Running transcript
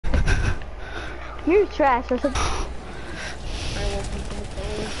You're trash or something.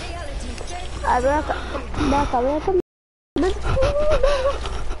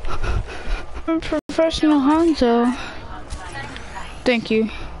 I'm professional Hanzo. Thank you.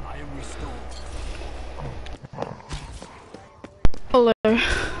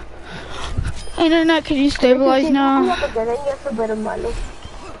 Internet, can you stabilize now?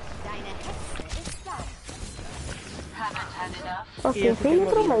 Okay, feeling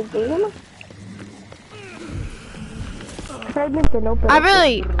through my game.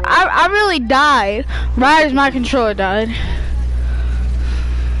 I really died right as my controller died.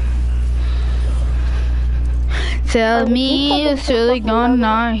 Tell me it's really gone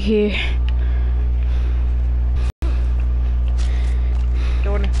on here.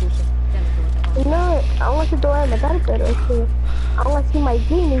 No, I want to do it matar, pero es que I want to see my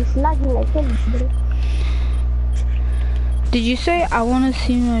game is lagging like hell, bro. Did you say I want to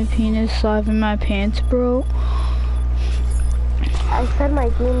see my penis slap in my pants, bro? I said my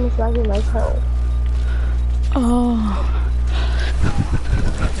game is lagging like hell. Oh.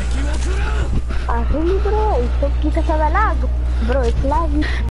 Really, bro? It's because of the lag. Bro, it's lagging.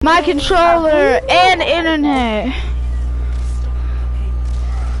 My controller and internet.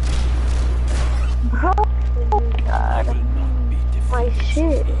 Bro, oh God. My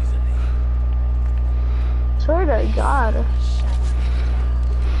shit. Swear to God.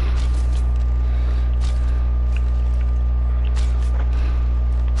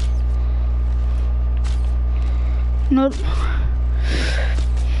 Nope.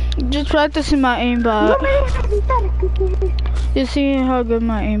 Just practicing my aimbot. Just seeing how good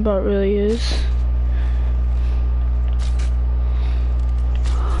my aimbot really is.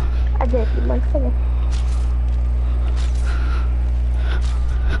 I did it, one second.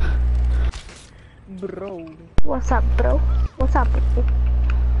 Bro. What's up, bro? What's up?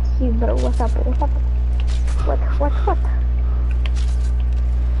 See, bro, what's up? What's up? What?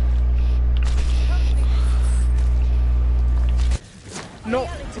 No.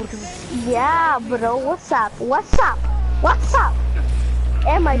 Yeah, bro, what's up?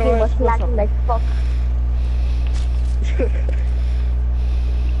 And my game was lagging like fuck.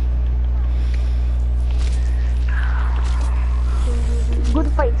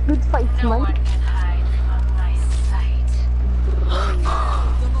 Good fights, man.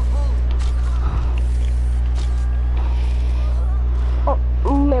 Oh,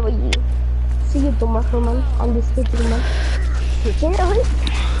 me voy. Sigue tu más, man. On this street, man. Quiero ir.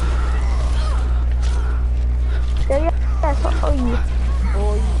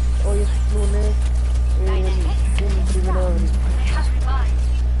 Hoy es lunes, 1 de abril.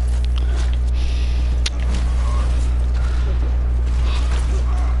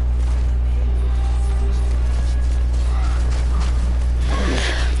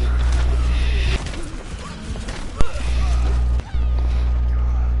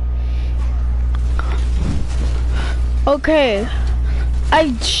 Okay,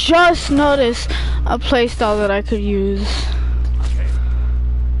 I just noticed a playstyle that I could use.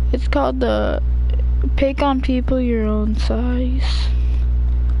 It's called the pick on people your own size.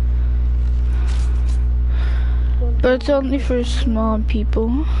 But it's only for small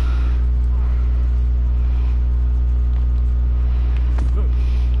people.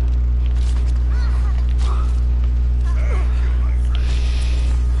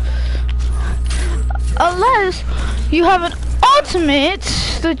 Unless you have an ultimate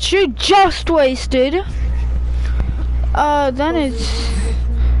that you just wasted. Then it's...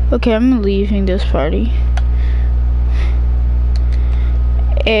 Okay, I'm leaving this party.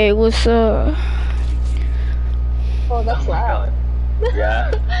 Hey, what's up? Oh, that's loud.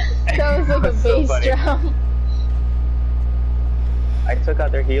 Yeah. That was like a so bass drum. I took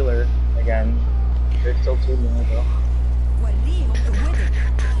out their healer again. There's still 2 more though.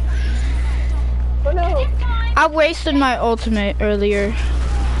 Oh no! I wasted my ultimate earlier.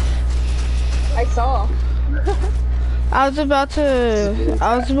 I saw. I was about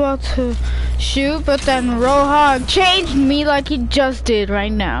to shoot, but then Rohan changed me like he just did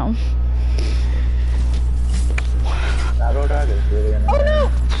right now. That Roadhog is really annoying. Oh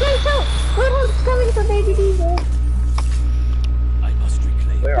no! Please help! Roadhog's coming for baby diesel.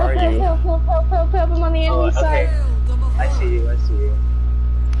 Where are you? Help, I'm on the enemy side. I see you.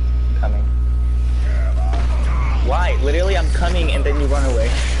 I'm coming. Why? Literally, I'm coming and then you run away.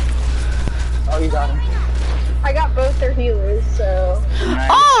 Oh, you got him. I got both their healers, so... Nice.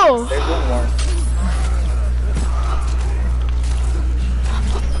 Oh! There's one more.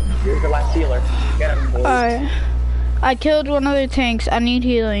 Here's the last healer. Get him, boys. Alright. I killed one of their tanks. I need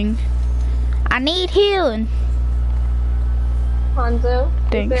healing. Hanzo, is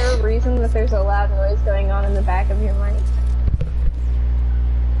Thanks. there a reason that there's a loud noise going on in the back of your mic?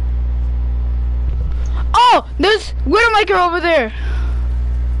 Oh, there's Widowmaker over there.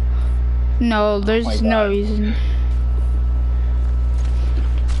 No, my there's no God. reason.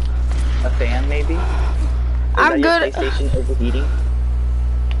 A fan, maybe? I'm Is that good. your PlayStation overheating?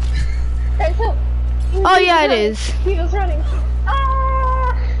 Guys, help! Oh yeah, it running. is. He was running.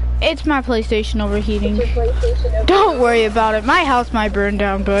 Ah! It's my PlayStation overheating. It's your PlayStation over Don't worry about it. My house might burn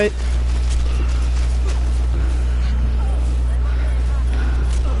down, but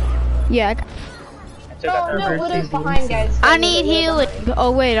yeah. So that's Oh no, our Widow's first behind, guys. I need healing.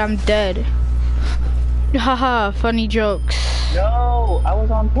 Oh wait, I'm dead. Haha, funny jokes. No, I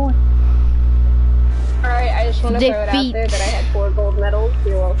was on point. Alright, I just want to throw it out there that I had 4 gold medals.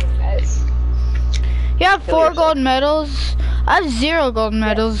 You're welcome, guys. You have 4 gold medals. I have 0 gold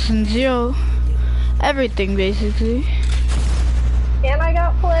medals and 0 everything basically. And I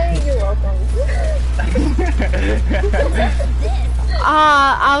got play. You're welcome.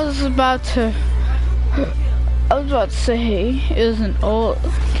 I was about to say it was an ult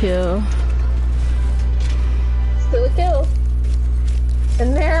kill. Still a kill.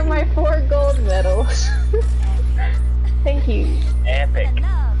 And there are my 4 gold medals. Thank you. Epic.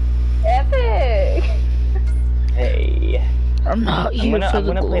 Epic! Hey. I'm not here for I'm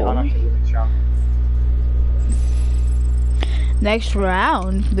the gonna play on glory. next round. Next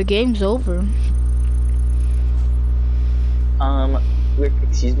round, the game's over.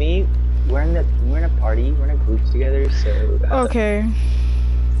 Excuse me. We're in a party. We're in a group together. So. Okay.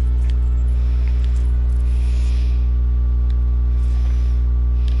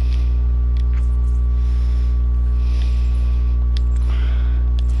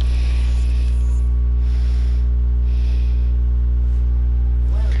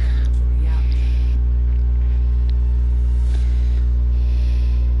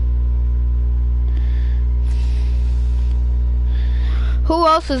 Who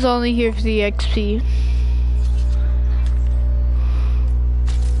else is only here for the XP?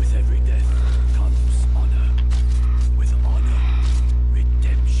 With every death comes honor. With honor,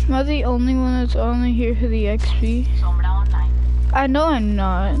 redemption. Am I the only one that's only here for the XP? I know I'm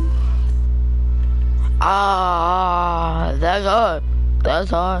not. Ah, that's hard. That's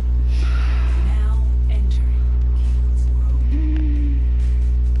hard. Now entering King's Road.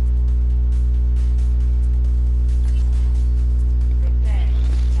 Prepare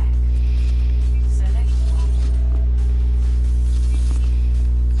to attack. Select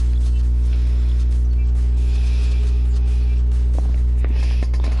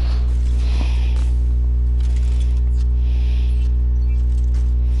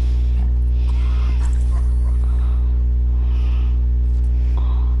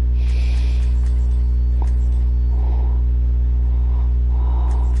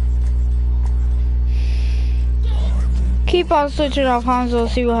Keep on switching off Hanzo,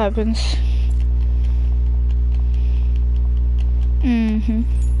 see what happens.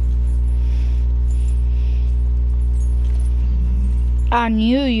 I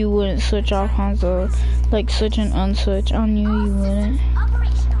knew you wouldn't switch off Hanzo, like switch and unswitch. I knew you wouldn't.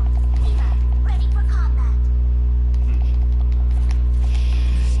 Operational. Hero, ready for combat.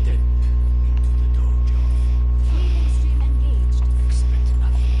 Step into the dojo. Breathing stream engaged. Expect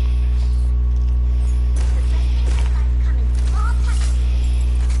nothing less. The best things in life come in small packages.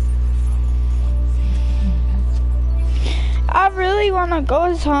 I really want to go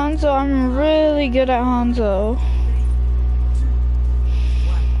as Hanzo. I'm really good at Hanzo.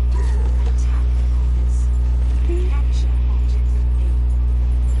 Attack bonus. Capture objective A.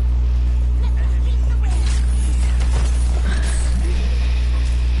 Lead the way.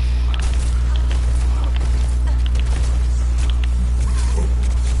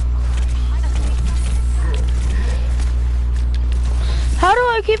 How do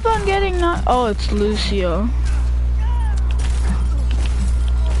I keep on getting that? Oh, it's Lucio.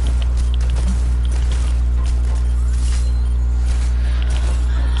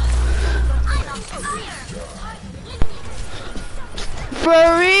 For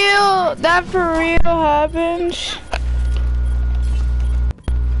real? That for real happens?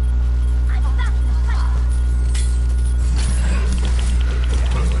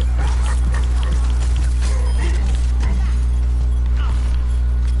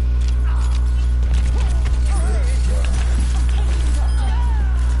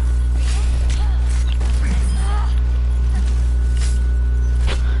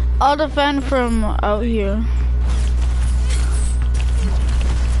 I'll defend from out here.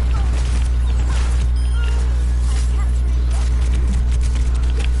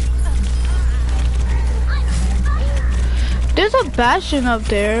 There's a bastion up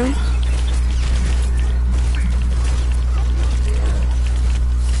there.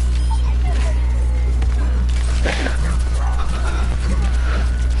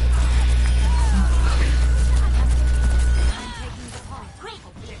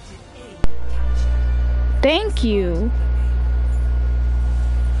 Thank you.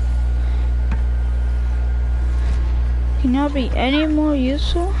 Can y'all be any more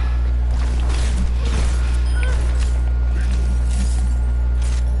useful?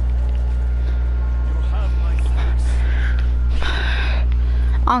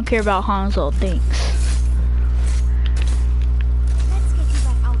 I don't care about Hanzo, thanks. Let's get you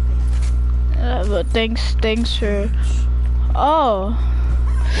back out there. But thanks for... Oh.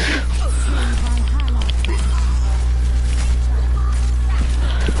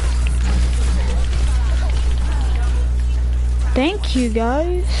 Thank you,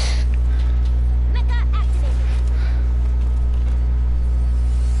 guys. Mecha activated.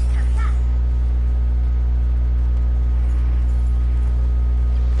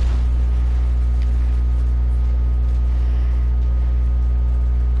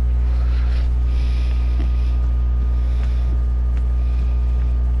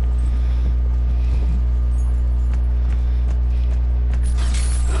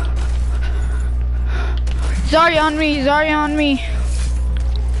 Zarya on me, Zarya on me.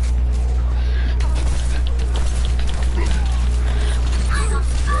 I'm on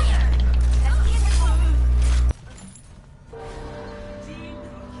fire.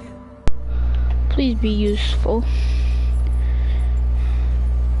 Please be useful.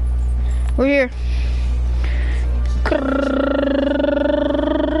 We're here.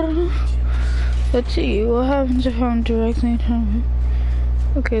 Let's see, what happens if I'm directly in.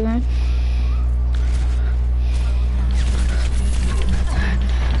 Okay then.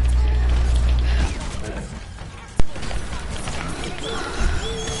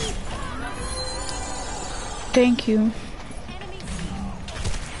 Thank you.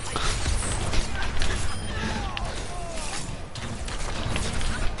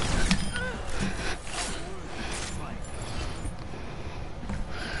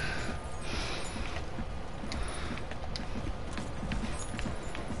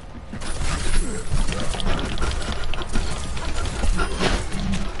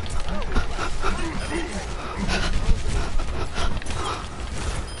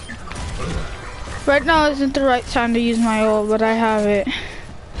 Right now isn't the right time to use my ult, but I have it.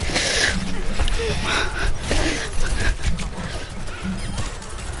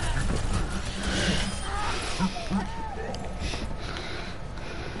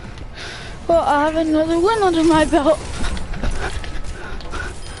 Well, I have another win under my belt.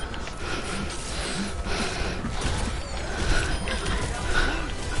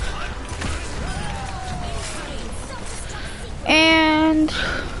 And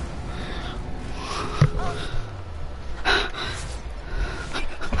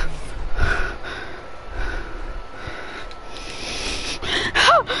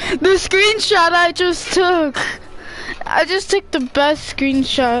the screenshot I just took. I just took the best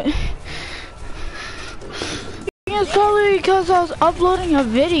screenshot. It's probably because I was uploading a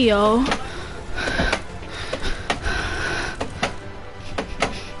video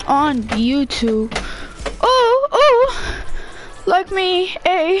on YouTube. Oh, like me,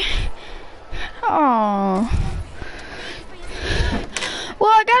 oh.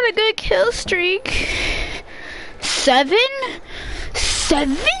 Well, I got a good kill streak. 7?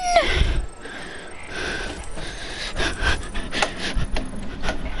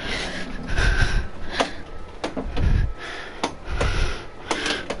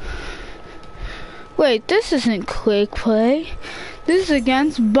 Wait, this isn't quick play. This is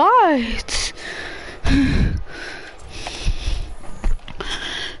against bots.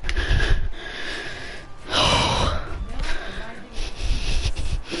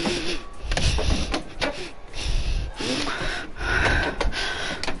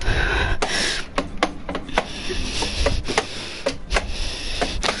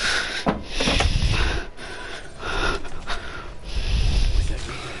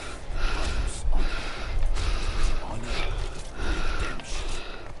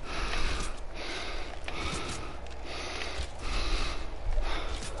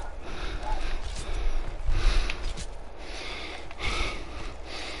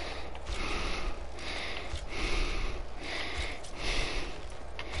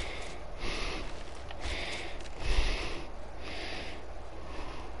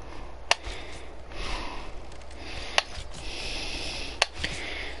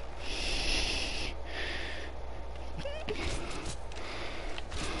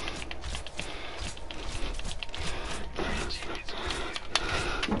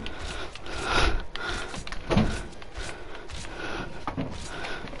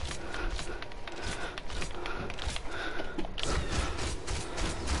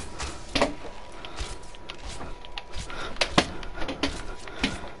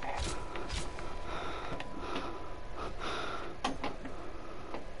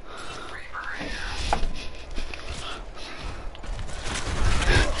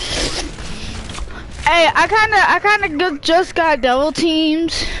 I kinda just got double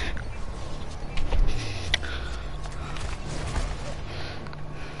teams.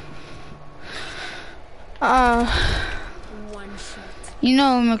 One shot. You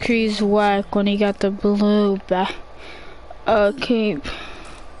know McCree's whack when he got the blue back cape.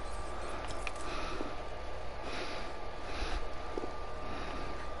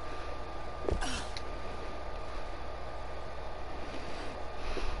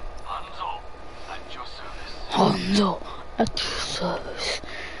 Hanzo, at your service. Hanzo at your service.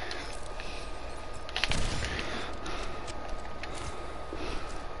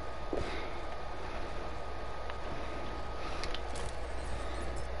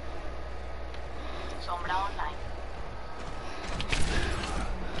 Sombra online.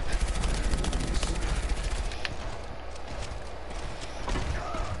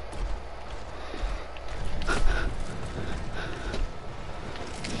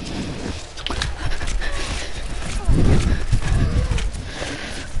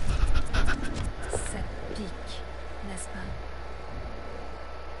 Ça pique, n'est-ce pas?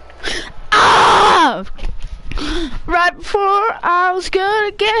 Ah! Right before I was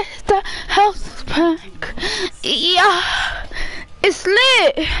gonna get the health pack. Yeah, it's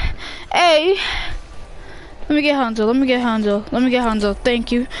lit. Hey, let me get Hanzo. Let me get Hanzo. Let me get Hanzo.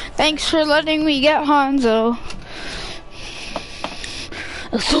 Thank you. Thanks for letting me get Hanzo.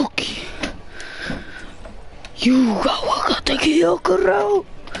 Azuki. You got Wakateki.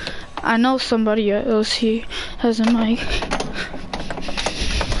 I know somebody else here has a mic.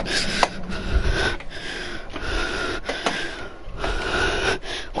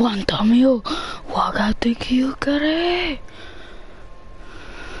 Guantamio, Wakateki.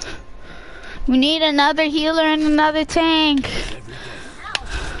 We need another healer and another tank.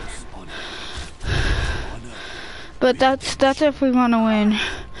 But that's if we want to win.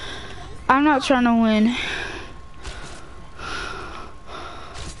 I'm not trying to win.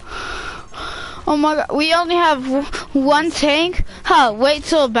 Oh my god, we only have one tank? Huh, wait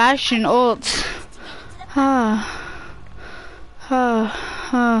till Bastion ults.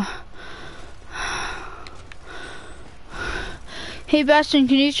 Hey Bastion,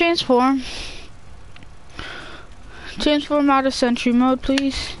 can you transform? Transform out of sentry mode,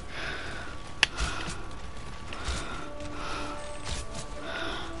 please.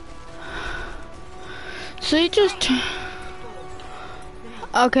 So you just...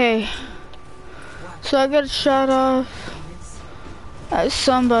 Okay. So I got shot off at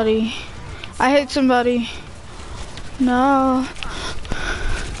somebody. I hit somebody. No.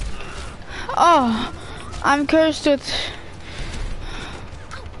 Oh, I'm cursed with...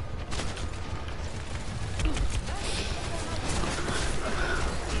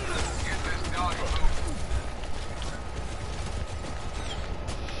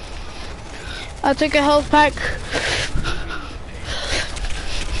 I took a health pack.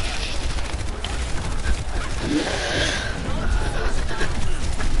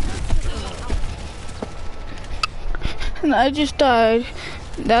 And I just died.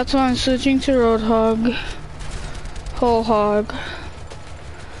 That's why I'm switching to Roadhog. Whole hog.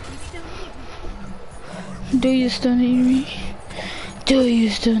 Do you still need me? Do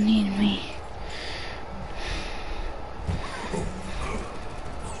you still need me?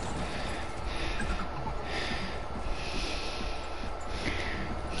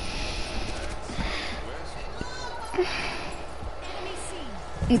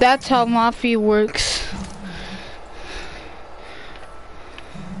 That's how Mafia works.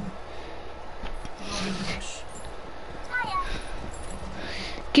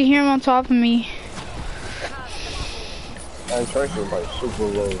 Can hear him on top of me. I'm trying to like super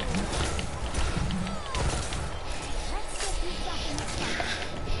low.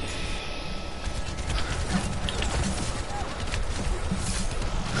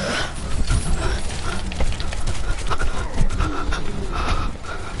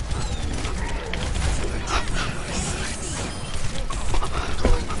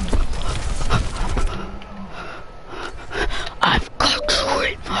 I've got you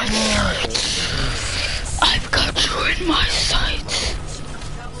in my sights. I've got you in my sights.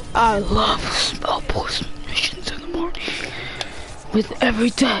 I love to smell poison missions in the morning. With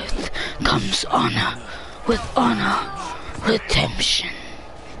every death comes honor. With honor, redemption.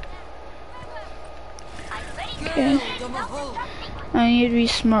 Okay. I need to be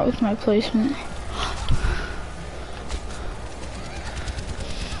smart with my placement.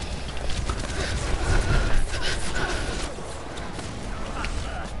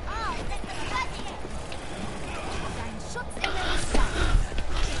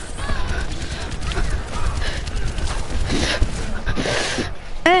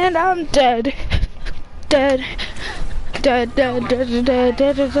 And I'm dead. dead. Dead, dead, dead, dead, dead,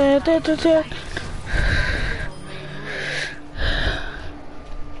 dead, dead, dead, dead, dead.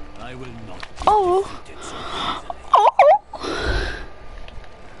 I will not be Oh. defeated so easily. Oh.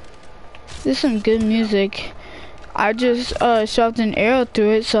 This is some good music. I just shoved an arrow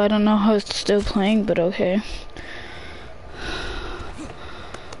through it, so I don't know how it's still playing, but okay.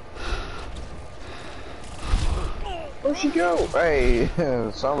 Where'd she go? Hey,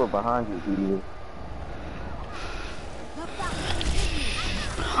 Summer behind you, dude.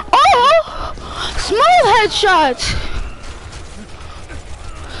 Oh! Small headshots!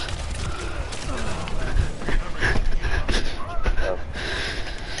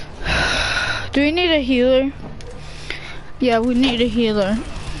 Do we need a healer? Yeah, we need a healer.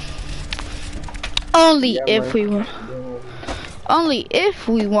 Only Yeah, if we want. Only if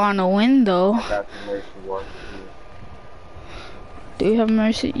we want to win, though. I got the mercy work. Do we have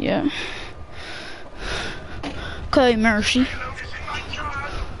mercy? Yeah. Okay, mercy.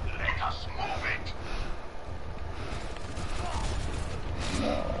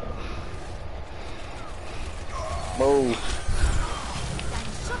 Move.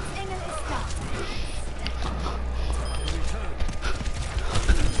 Schutzengel ist da.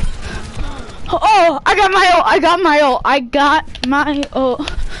 Oh, I got my ult. I got my ult. I got my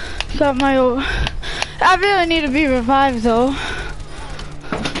ult. Got my ult. I really need to be revived, though.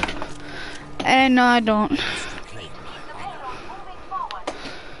 And no, I don't.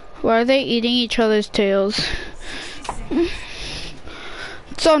 Why are they eating each other's tails?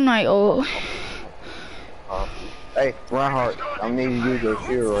 It's on my ult. Hey, Reinhardt, I need to use your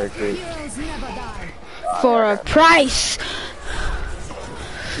shield right quick. Heroes never die. For a price.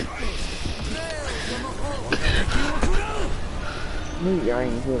 Me, I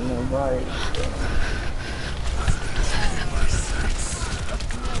ain't hitting nobody.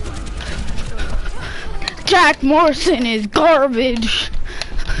 Jack Morrison is garbage.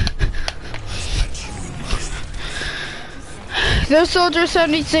 Their Soldier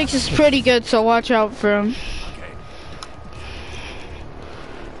 76 is pretty good, so watch out for him.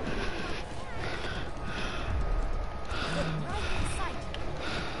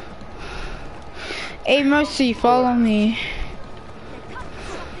 Hey Mercy, follow me.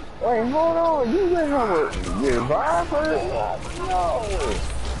 Wait, hold on. You let her revive her? No.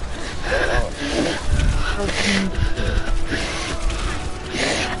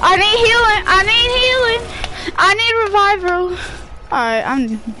 I need healing. I need healing. I need revival. Alright,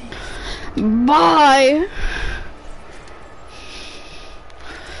 bye.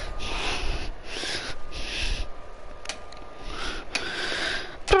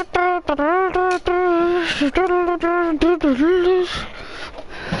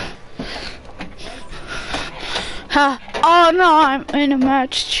 Ha. Oh no, I'm in a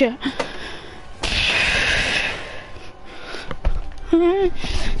match chat.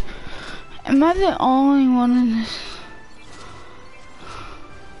 Am I the only one in this?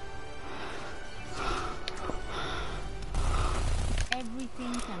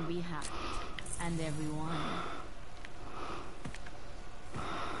 Everything can be hacked, and everyone.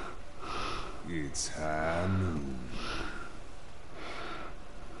 It's high noon.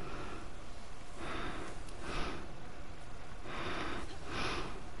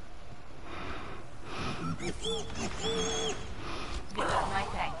 My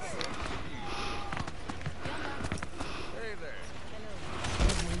thanks.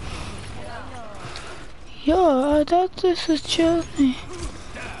 Yo, I thought this was Chelsea.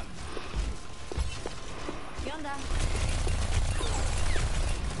 Yonder.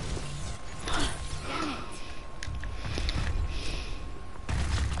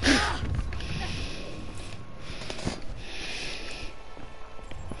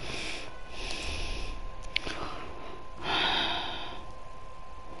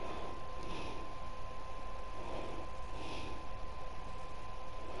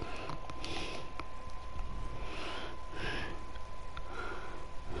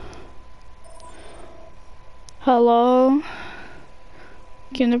 Hello?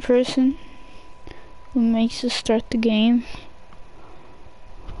 Can the person who makes us start the game?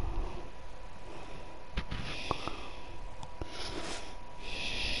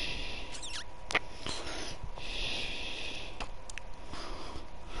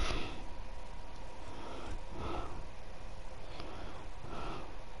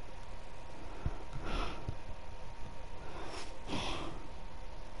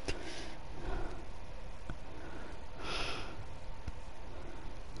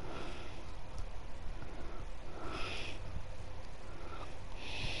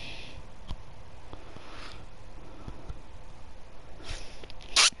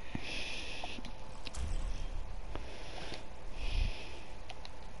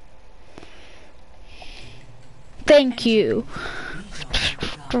 Thank you.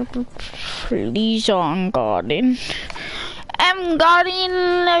 Please on garden. I'm garden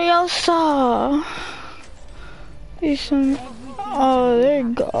Leviosa. These some they're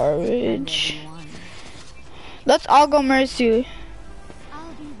garbage. Let's all go Mercy.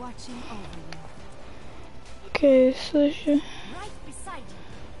 I'll be watching over you. Okay, so Right beside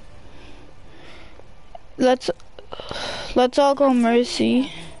you. let's all go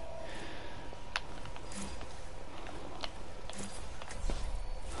Mercy.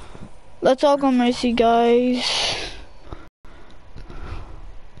 Let's all go Mercy, guys.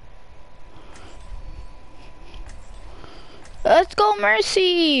 Let's go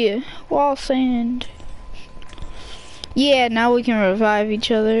Mercy. Wall sand. Yeah, now we can revive each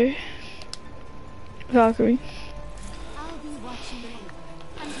other. Valkyrie. I'll be watching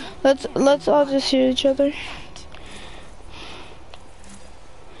over you. Let's all just hear each other.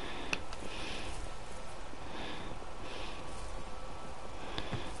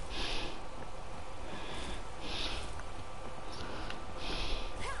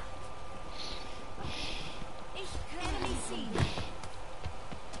 Enemy seen.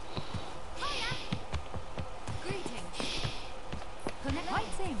 Fire. Greetings. Connect my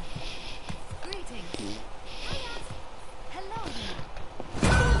team. Greetings. Hiya. Hello there.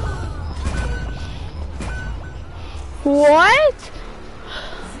 What?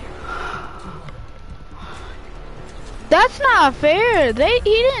 That's not fair. He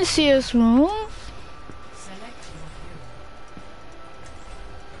didn't see us move.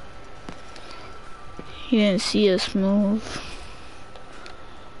 He didn't see us move.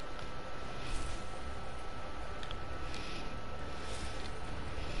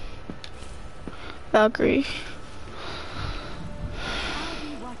 Valkyrie. I'll be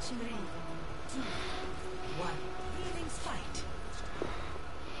watching over you. 2, 1. Healing fight.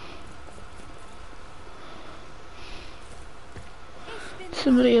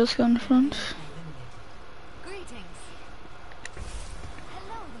 Somebody else go in front. Greetings.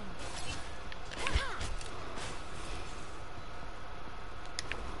 Hello there.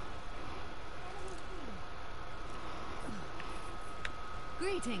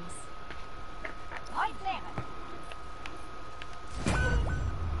 Greetings. Right there.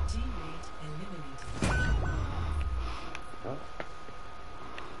 Teammate eliminated.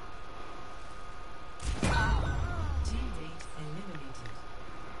 Teammate eliminated.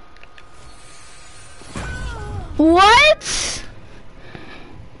 What?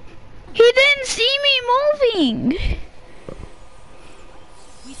 He didn't see me moving.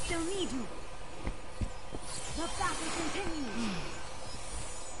 We still need you. The battle continues.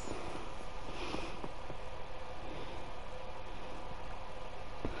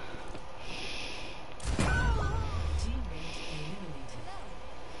 Teammate eliminated.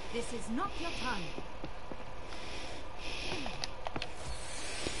 This is not your time.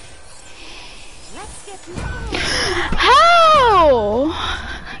 Let's get you out. How?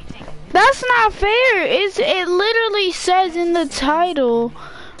 That's not fair. It literally says in the title,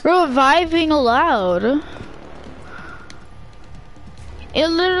 reviving allowed. It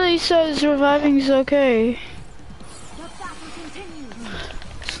literally says reviving is okay. The battle continues.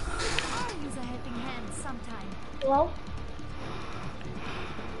 Always a helping hand sometime. Well,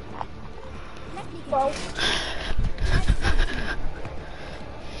 Let me get well. you.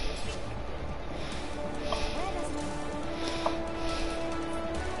 Where does it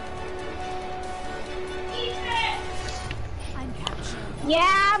I'm captured.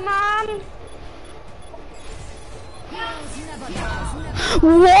 Yeah, Mom. Heroes never die.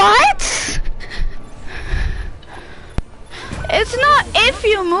 What? It's not if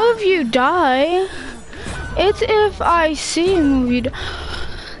you move you die. It's if I see you move you die.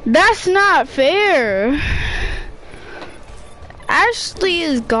 That's not fair. Ashley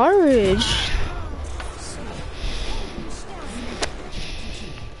is garbage.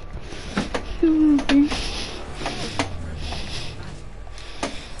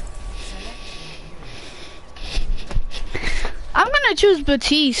 I'm gonna choose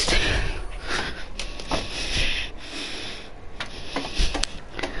Batiste.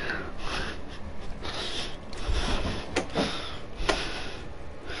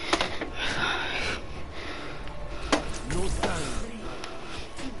 No time.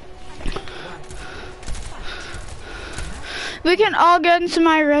 We can all get into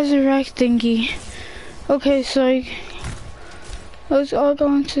my resurrect thingy. Okay, so let's all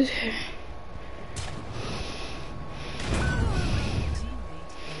go into there.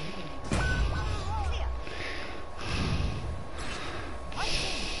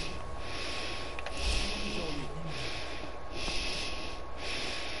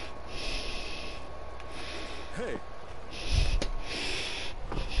 Hey,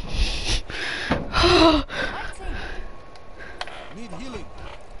 need healing.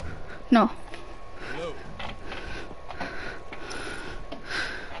 No. Hello.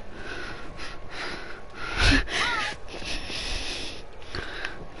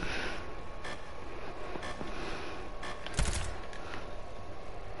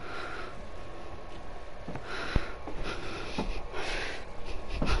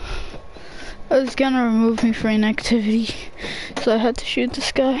 It was gonna remove me for inactivity, so I had to shoot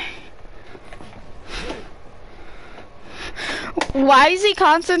this guy. Why is he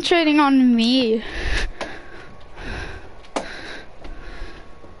concentrating on me?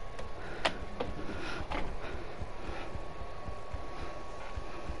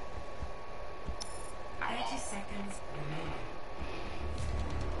 Seconds remaining.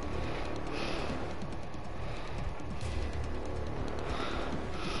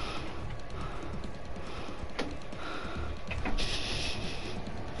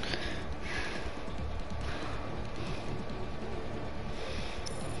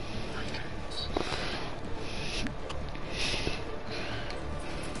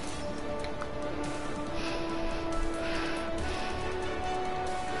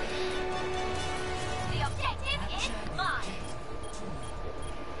 The objective is mine.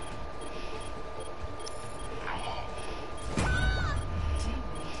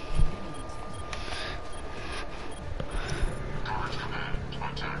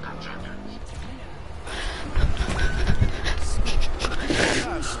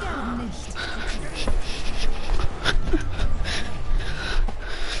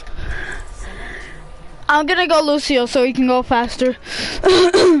 I'm gonna go Lucio so he can go faster.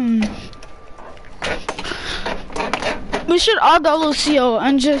 We should all go Lucio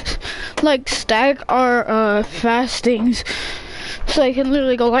and just like stack our fastings so I can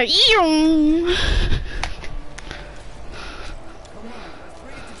literally go like "Eeong."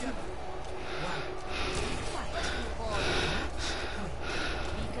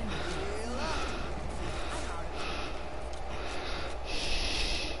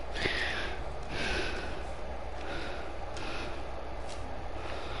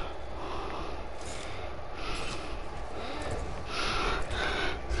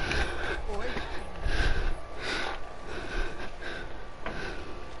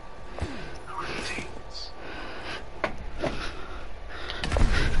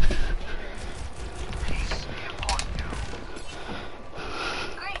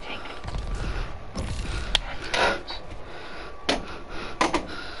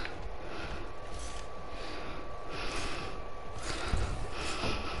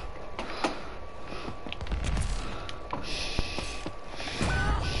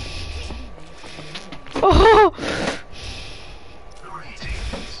 Oh!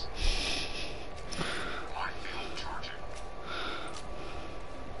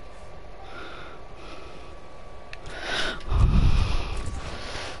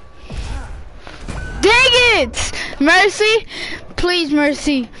 Dang it! Mercy! Please,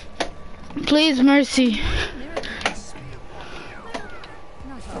 Mercy. Please, Mercy.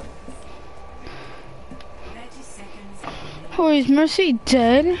 Oh, is Mercy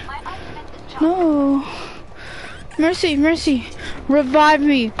dead? No. Mercy, Mercy. Revive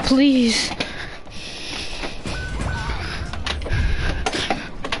me, please.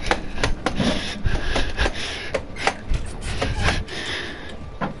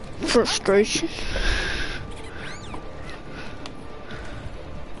 Frustration.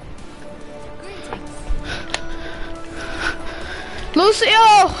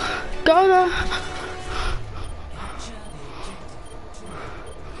 Lucio! Go to...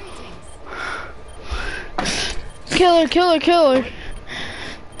 Killer, killer, killer.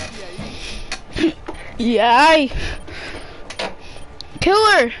 Yay.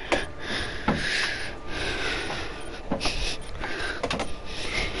 Killer.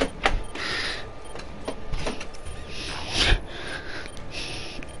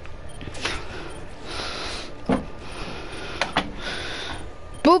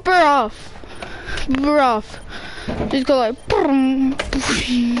 Boop her off. Boop her off. Just go like...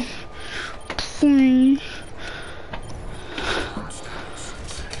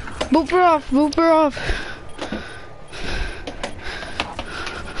 Boop her off, boop her off.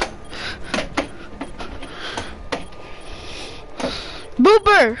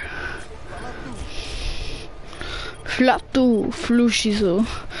 Booper! Flatu, flushizo.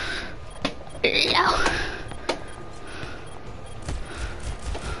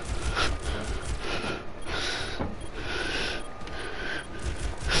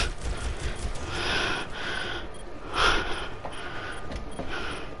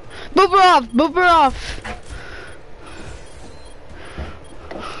 Boop her off, boop her off.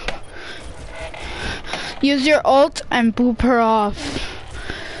 Use your ult and boop her off.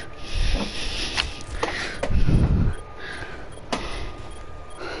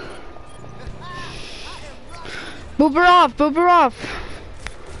 Boop her off, boop her off.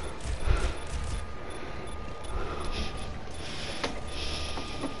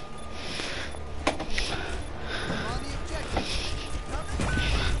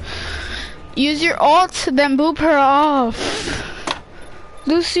 Use your ult, then boop her off.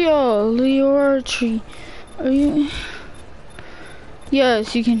 Lucio, Leortree, are you?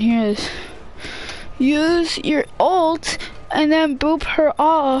 Yes, you can hear us. Use your ult, and then boop her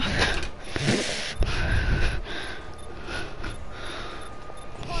off.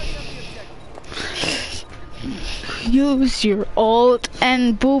 Use your ult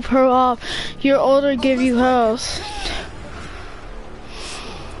and boop her off. Your ult will give you health.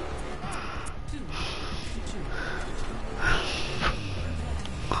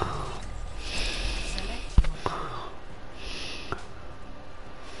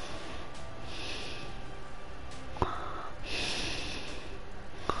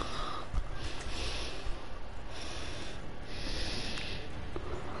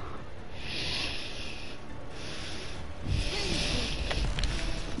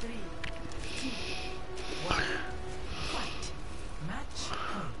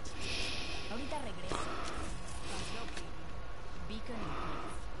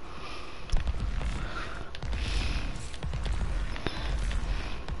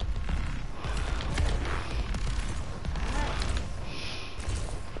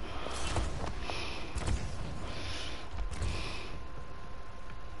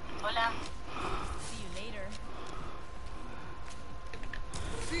 See you later.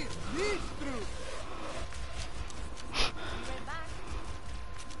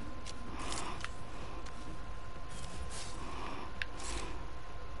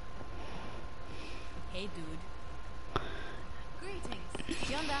 Hey, dude. Greetings.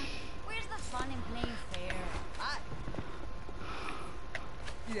 ¿Qué onda? Where's the fun in playing fair?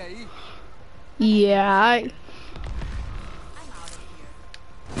 E aí? Yeah. I'm out of here.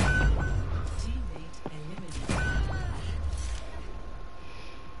 Teammate eliminated.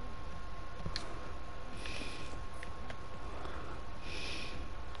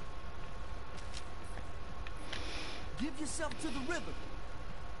 Give yourself to the rhythm.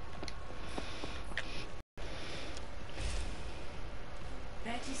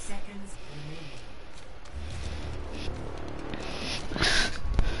 30 seconds remaining.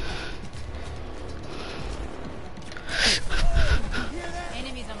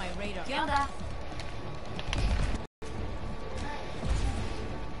 Enemies on my radar. ¿Qué onda?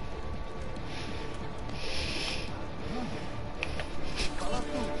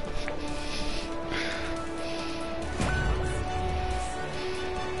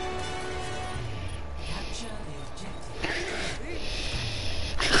 Capture the objective.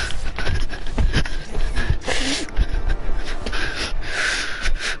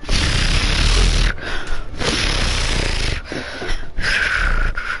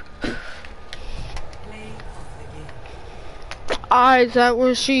 Play of the game. Ah, is that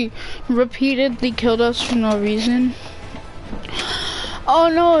where she repeatedly killed us for no reason? Oh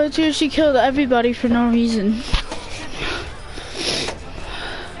no, it's where she killed everybody for no reason.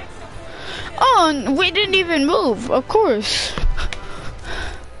 Oh, and we didn't even move, of course.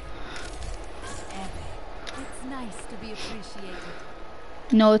 It's nice to be appreciated.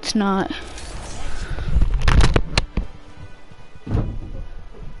 No, it's not.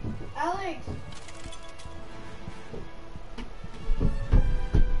 Alex.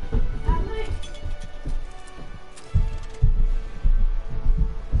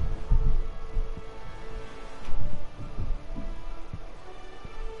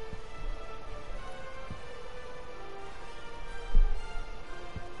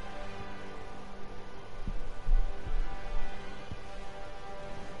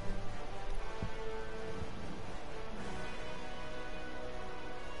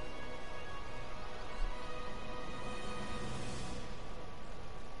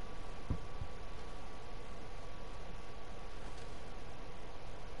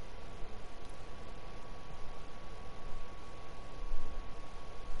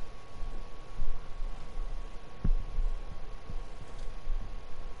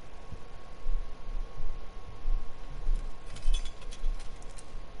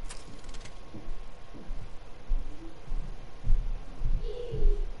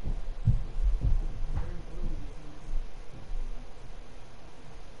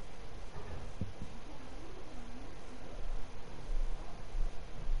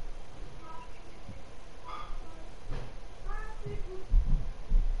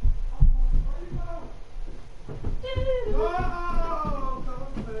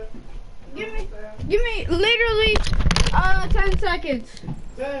 literally 10 seconds.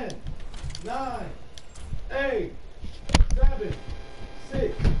 10, 9, 8, 7,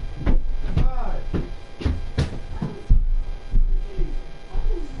 6, 5.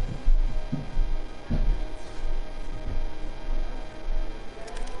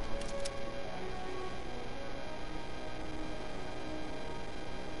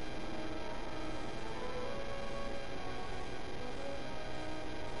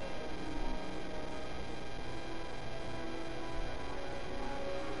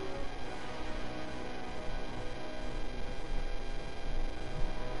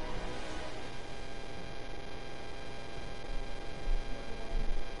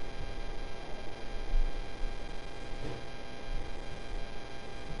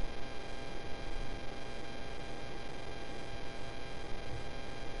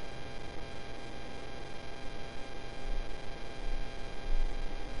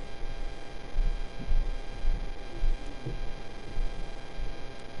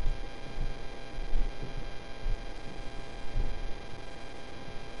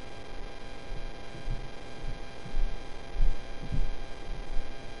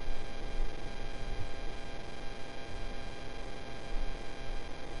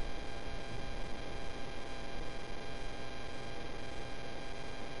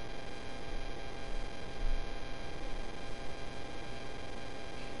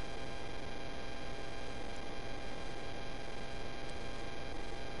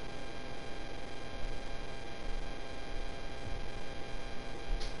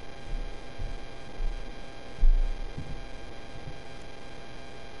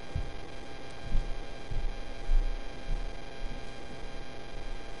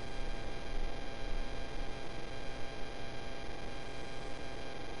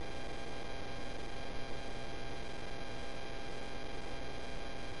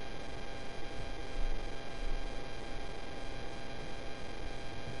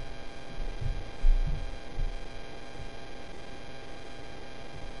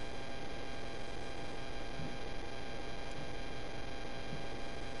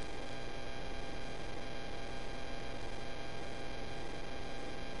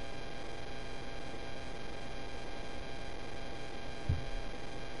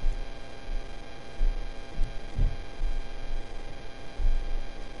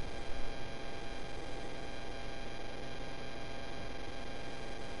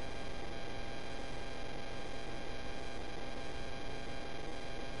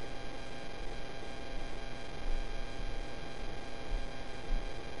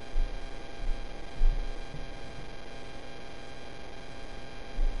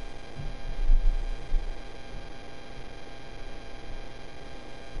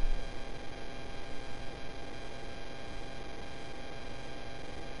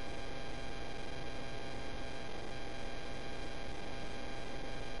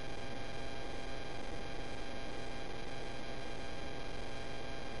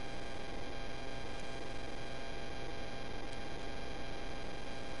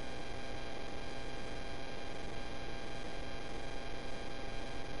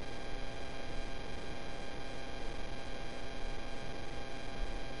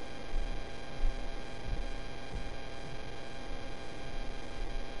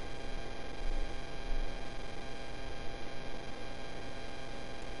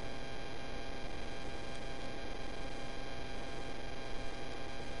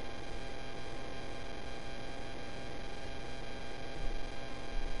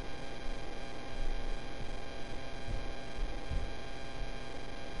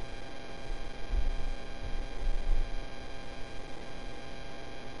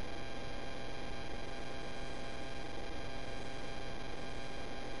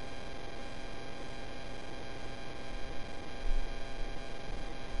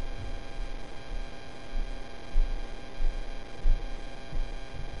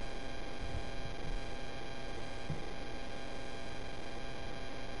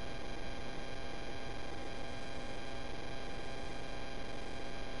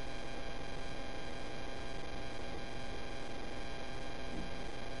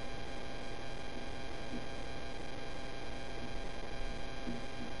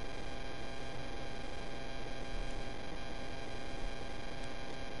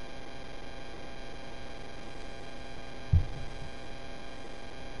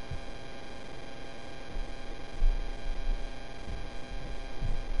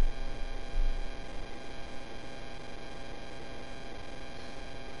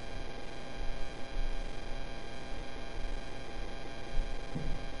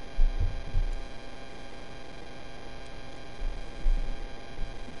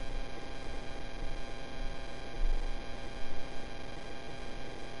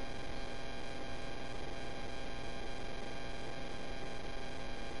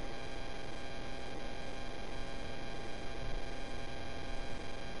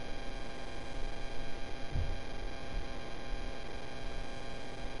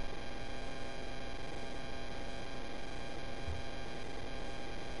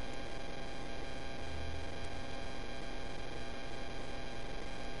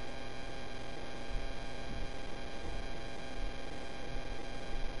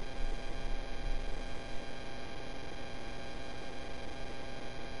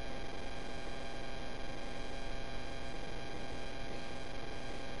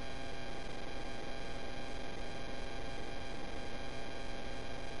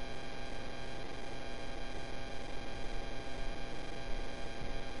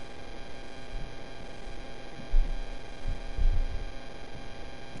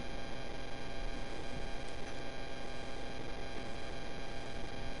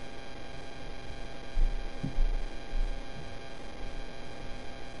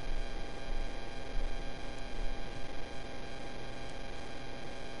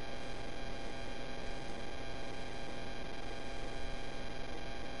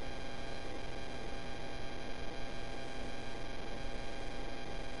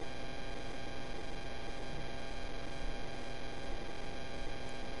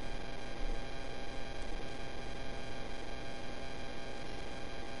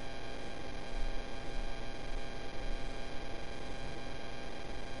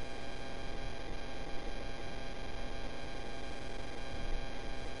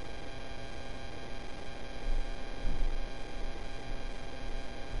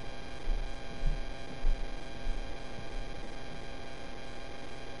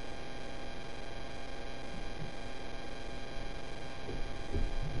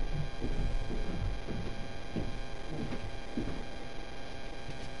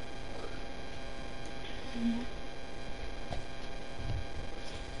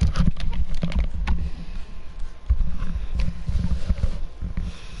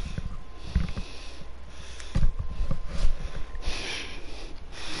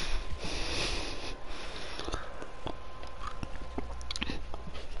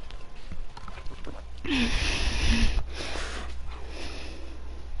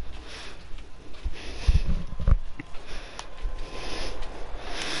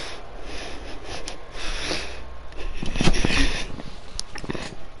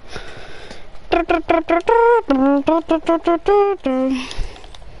 My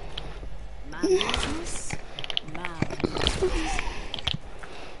business, my rules.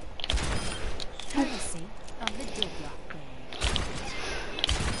 Courtesy of the Diblock Gang.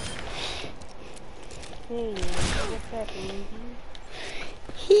 Hey, what's up, Andy?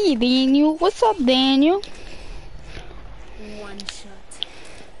 Hey, Daniel. What's up, Daniel? One shot,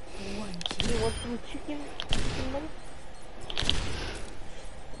 one You kill. want some chicken? Chicken nuggets?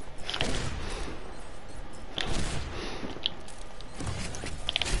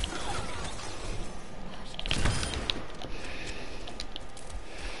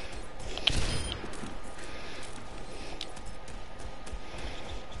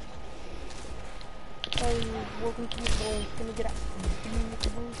 Hey, welcome to the boys.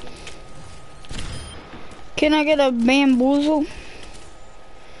 Can I get a bamboozle?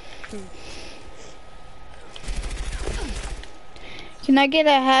 Can I get a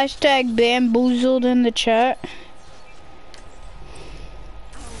hashtag bamboozled in the chat?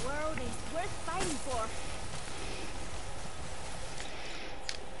 Our world is worth fighting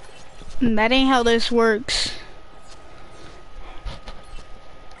for. That ain't how this works.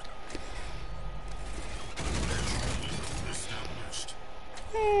 Established.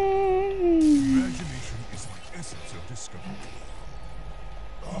 Imagination is the essence of discovery.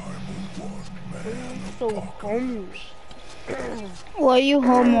 I'm a one-man apocalypse. Why you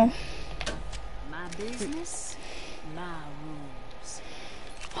homo? My business, my rules.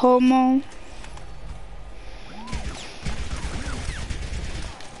 Homo.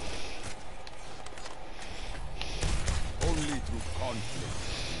 Only through conflict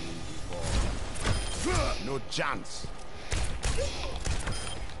will we evolve. No chance.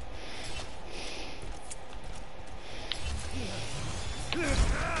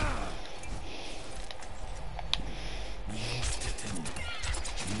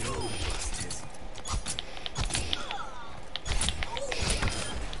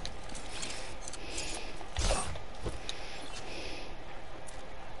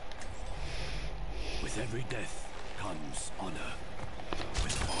 With every death comes honor.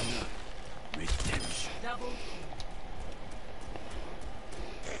 With honor, redemption. Double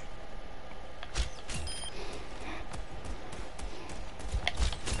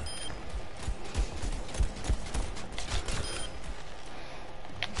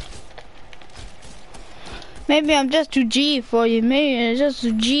Maybe I'm just too G for you. Maybe it's just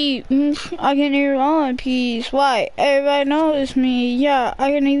too G. I can hear all in peace. Why? Everybody knows me. Yeah,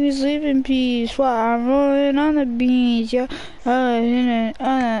 I can even sleep in peace. Why? I'm rolling on the beans. Yeah,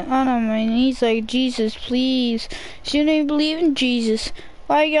 on my knees like Jesus, please. Shouldn't even believe in Jesus.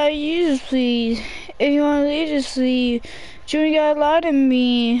 Why you gotta use this, please? If you wanna leave, just leave. You gotta lie to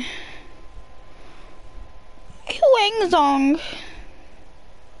me. Wang Zong.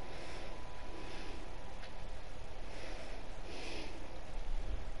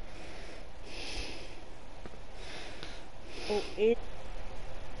 ¿Eh?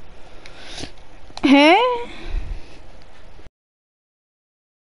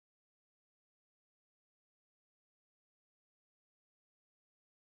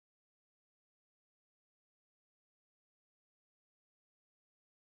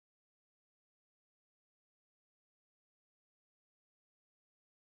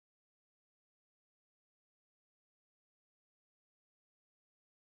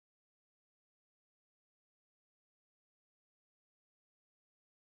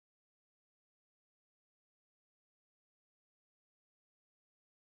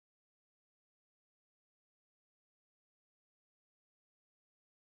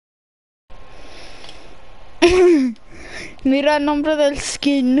 Mira el nombre del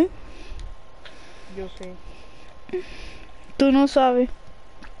skin. Yo sé. Tú no sabes.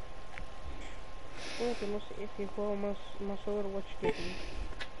 Bueno, que no sé si juego más Overwatch que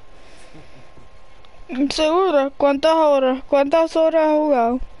tú. ¿Seguro? ¿Cuántas horas? ¿Cuántas horas has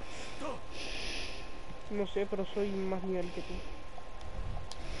jugado? No sé, pero soy más nivel que tú.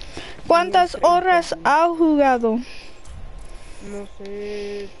 ¿Cuántas Nivel 30, horas sí. has jugado? No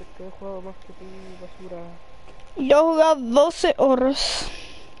sé, porque he jugado más que tú, basura. Yo he jugado 12 horas.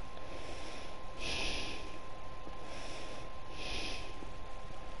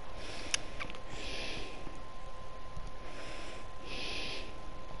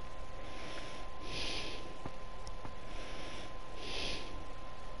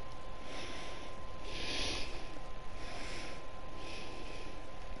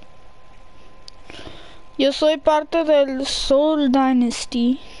 Yo soy parte del Soul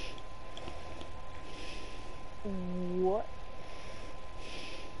Dynasty. What?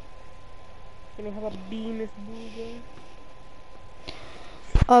 Can I have a Venus booger?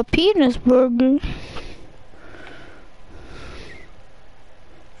 A penis burger.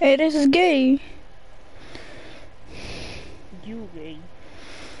 Hey, this is gay. You gay.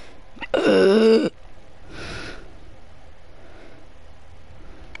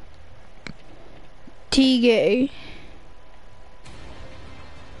 T gay.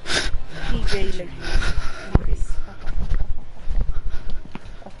 He gay like you.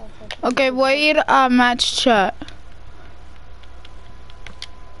 Okay, wait, match chat.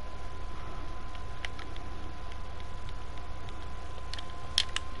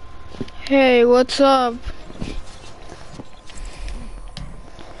 Hey, what's up?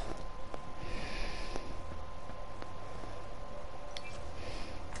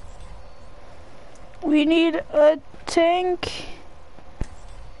 We need a tank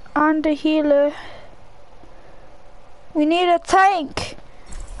and a healer. We need a tank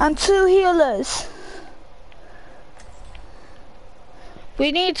and 2 healers.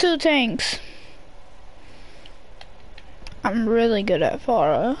 We need 2 tanks. I'm really good at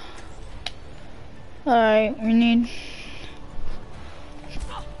Pharah. Alright, we need...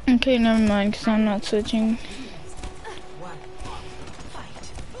 Okay, never mind, because I'm not switching.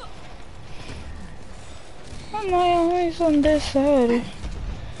 Why am I always on this side?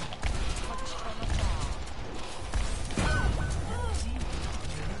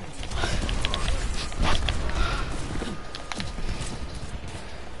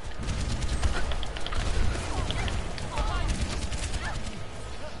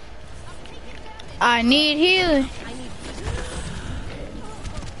 I need healing.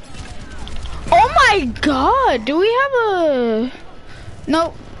 Oh my god, do we have a...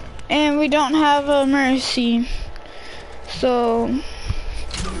 Nope, and we don't have a mercy. So...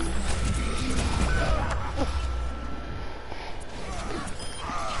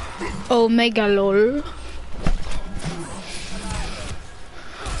 Omega lol.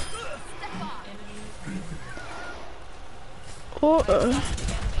 Oh,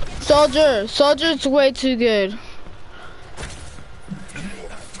 Soldier's way too good.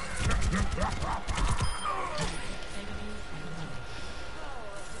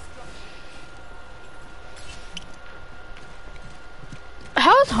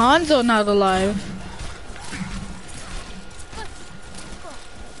 How's Hanzo not alive?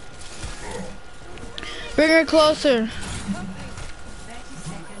 Bring her closer.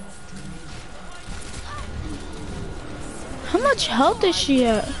 How much health is she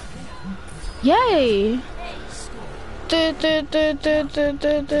at? Yay! Hey,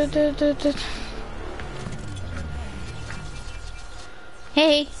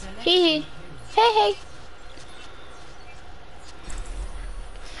 hey, hey.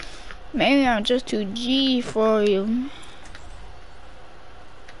 Maybe I'm just too G for you.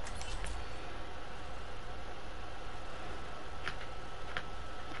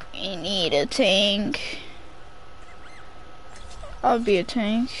 You need a tank. I'll be a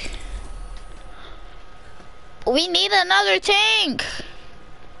tank. We need another tank.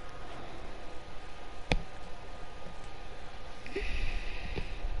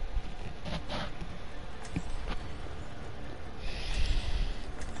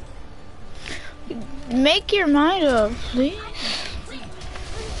 Make your mind up, please.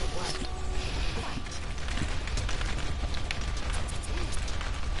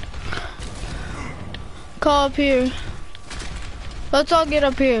 Call up here. Let's all get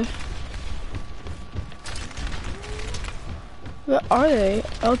up here. Where are they?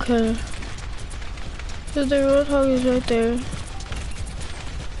 Okay. There's the roadhoggers right there.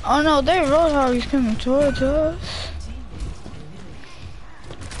 Oh no, they're roadhoggers coming towards us.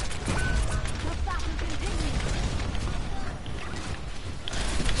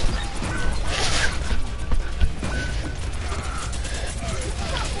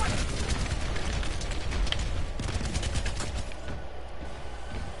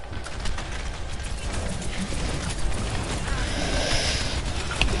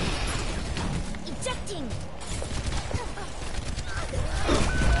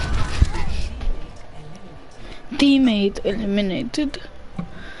 Teammate eliminated.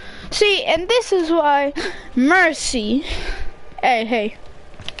 See, and this is why Mercy. Hey.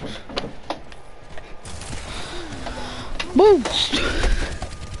 Boost.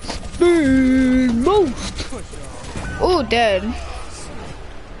 Speed boost. Oh, dead.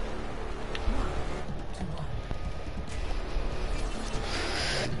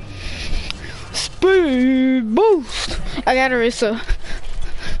 Speed boost. I got Arissa.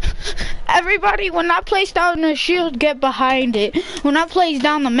 Everybody, when I place down the shield, get behind it. When I place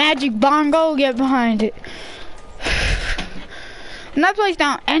down the magic bongo, get behind it. When I place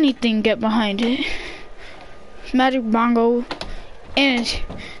down anything, get behind it. Magic bongo, and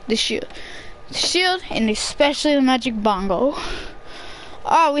the shield. The shield and especially the magic bongo.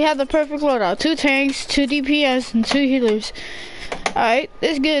 Oh, we have the perfect loadout. 2 tanks, 2 DPS, and 2 healers. Alright,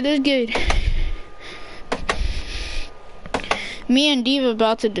 that's good, that's good. Me and Diva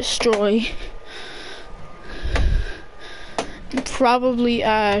about to destroy. Probably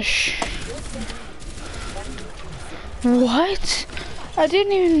Ash. What? I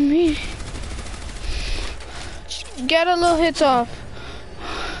didn't even mean. Get a little hits off.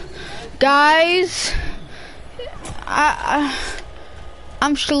 Guys,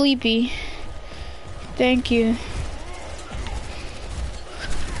 I'm sleepy. Thank you.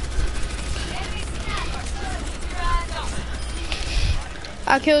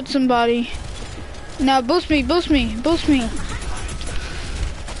 I killed somebody. Now boost me, boost me, boost me.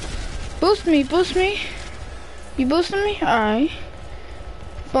 Boost me, boost me. You boosting me? Alright.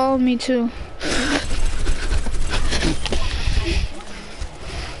 Follow me too.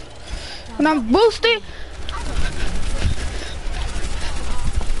 And I'm boosting.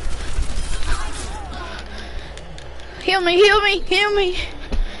 Heal me, heal me, heal me.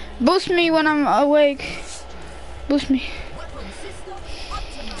 Boost me when I'm awake. Boost me.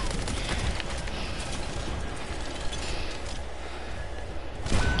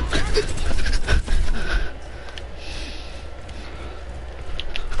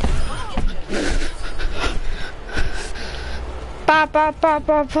 Ba ba ba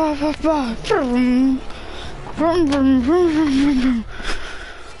ba ba ba ba.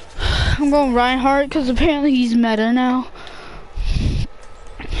 I'm going Reinhardt because apparently he's meta now.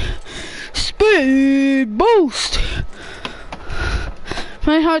 Speed boost.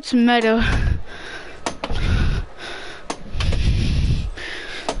 Reinhardt's meta.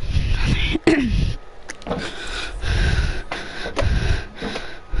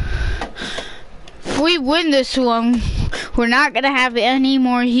 If we win this one, we're not gonna have any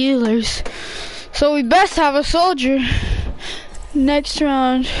more healers. So we best have a soldier next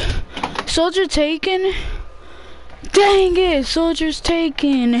round. Soldier taken? Dang it, soldier's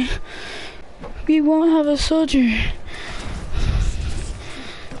taken. We won't have a soldier.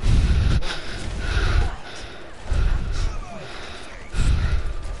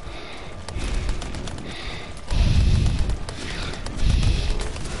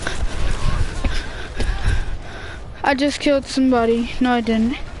 I just killed somebody. No, I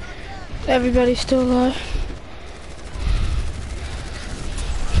didn't. Everybody's still alive.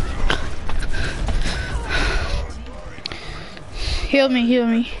 Heal me, heal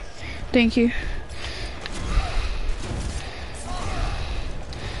me. Thank you.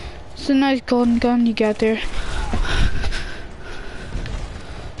 It's a nice golden gun you got there.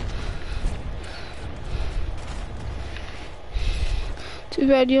 Too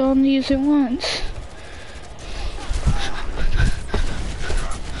bad you only use it once.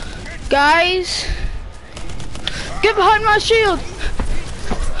 Guys, get behind my shield.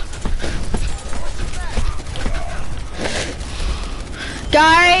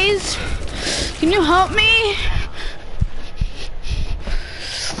 Guys, can you help me?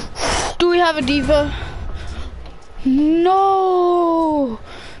 Do we have a diva? No,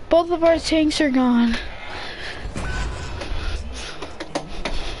 both of our tanks are gone.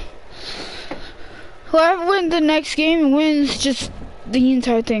 Whoever wins the next game wins just the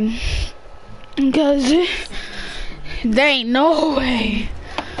entire thing. Because there ain't no way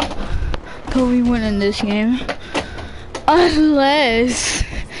that we win in this game. Unless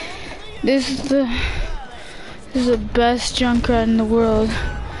this is the best Junkrat in the world.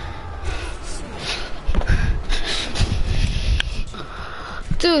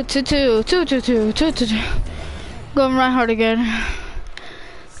 Two. Going Reinhardt again.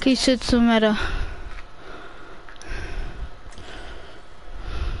 He sits so meta.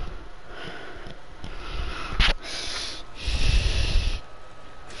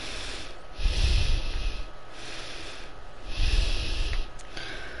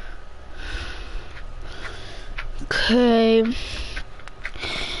 Okay.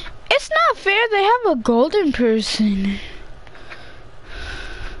 It's not fair they have a golden person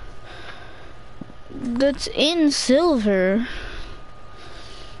that's in silver.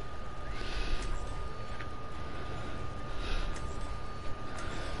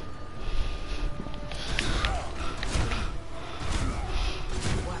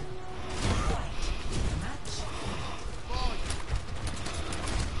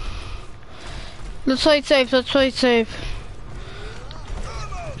 Let's play it safe, let's play it safe.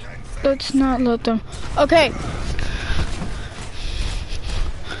 Let's not let them. Okay.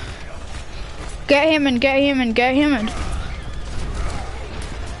 Get him in, get him in, get him in.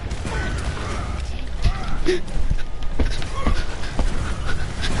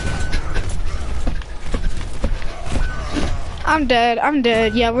 I'm dead. I'm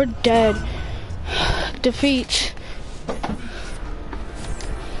dead. Yeah, we're dead. Defeat.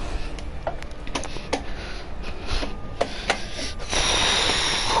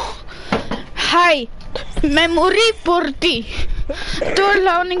 Hi. Me morí por ti. Tú eres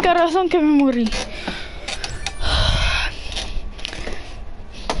la única razón que me morí.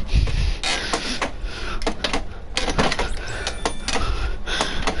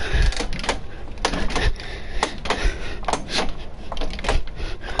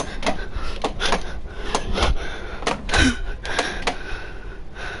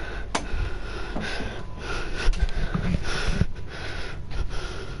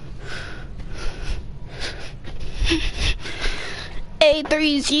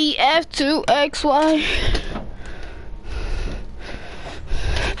 A3GF2XY.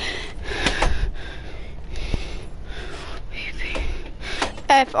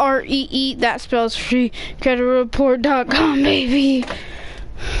 FREE, that spells free. Creditreport.com, baby.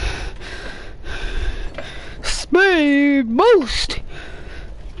 Speed boost.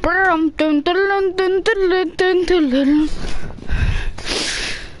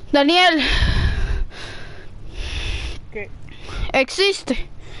 Daniel. ¿Qué? Existe.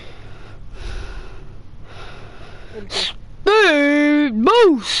 ¿El qué? Speed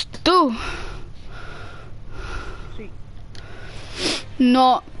boost. Tú. Sí.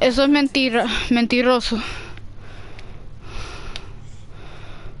 No, eso es mentira. Mentiroso.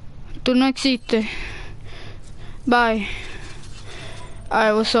 Tú no existes. Bye.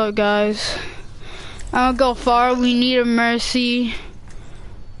 Alright, what's up, guys? I'm gonna go far. We need a mercy.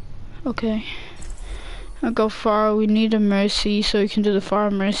 Okay. I'll go far. We need a mercy so we can do the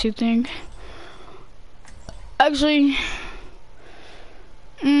far mercy thing. Actually,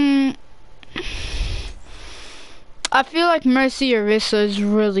 I feel like Mercy Orisa is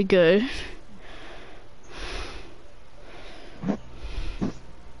really good.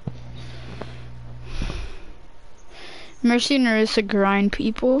 Mercy and Orisa grind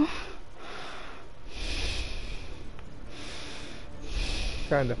people.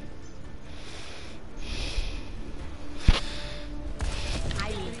 Kinda.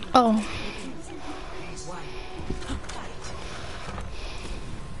 Oh.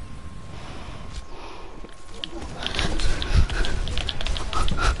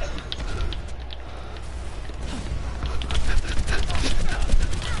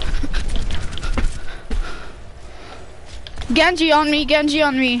 Genji on me, Genji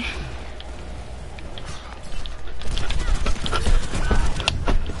on me.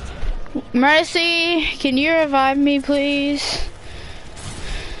 Mercy, can you revive me, please?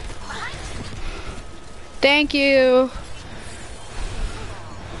 Thank you.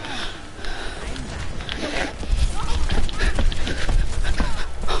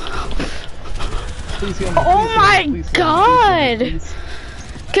 Oh my god!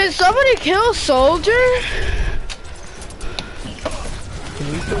 Can somebody kill Soldier?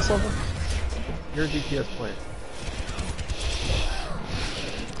 Can you kill someone? You're a DPS player.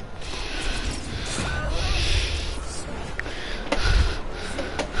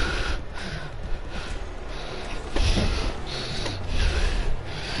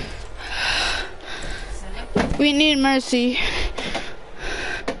 We need Mercy.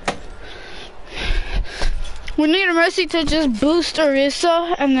 We need a Mercy to just boost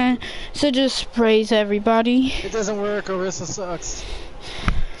Orisa and then to just sprays everybody. It doesn't work, Orisa sucks.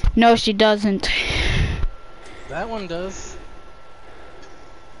 No, she doesn't. That one does.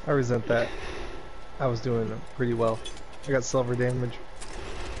 I resent that. I was doing pretty well. I got silver damage.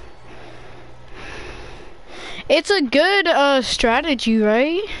 It's a good strategy,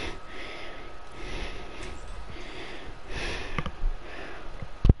 right?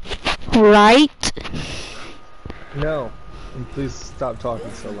 Right? No. And please stop talking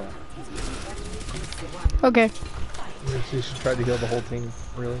so loud. Okay. You should try to heal the whole team,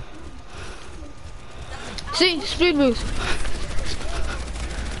 really. See, speed boost.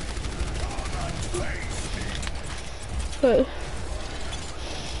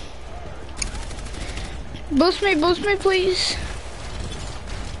 Boost me, please.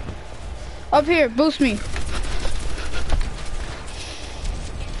 Up here, boost me.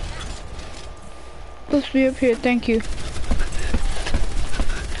 Boost me up here, thank you.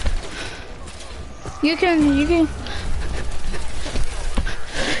 You can.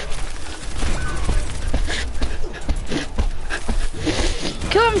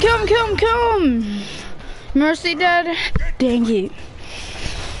 Kill him. Mercy dead. Dang it.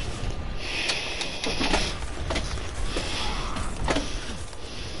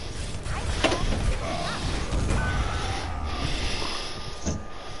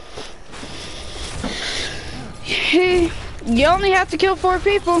 You only have to kill 4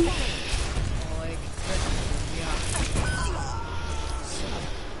 people.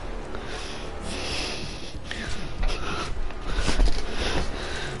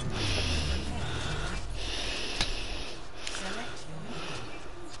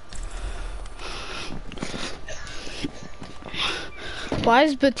 Why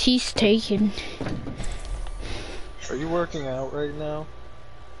is Batiste taken? Are you working out right now?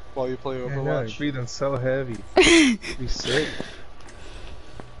 While you play I know, you're Overwatch? breathing so heavy. Be sick.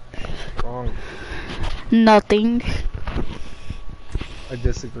 Wrong. Nothing. I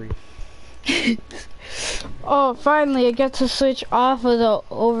disagree. Oh, finally I get to switch off of the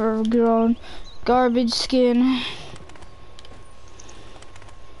overgrown garbage skin.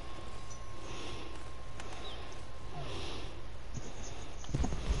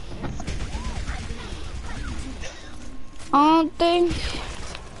 I don't think.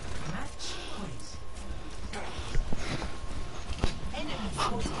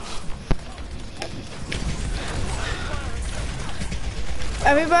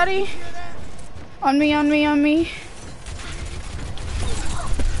 Everybody, on me, on me, on me.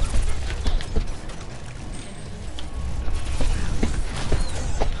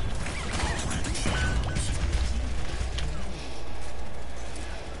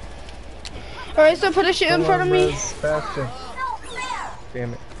 Alright, so put a shield in front of me. Bastion.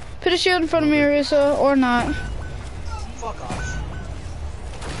 Damn it. Put a shield in front of me, Arisa, or not. Fuck off.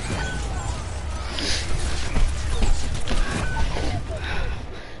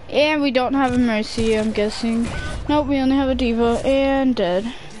 And we don't have a Mercy, I'm guessing. Nope, we only have a Diva, and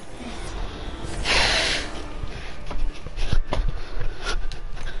dead.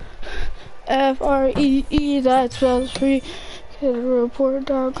 F-R-E-E, that spells free.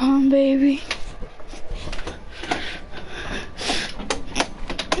 Report.com, baby.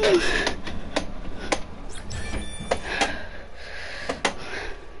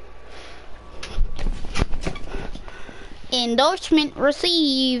 Endorsement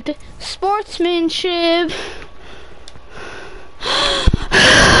received. Sportsmanship.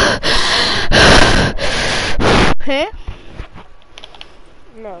 ¿Eh?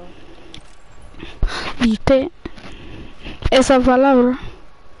 No. ¿Viste? Esa palabra.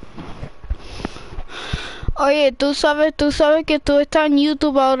 Oye, tú sabes que tú estás en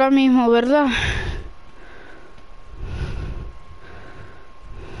YouTube ahora mismo, ¿verdad?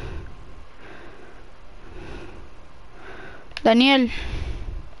 Daniel.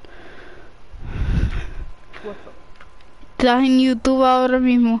 Estás en YouTube ahora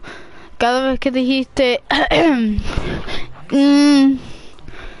mismo. Cada vez que dijiste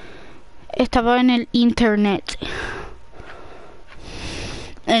estaba en el internet.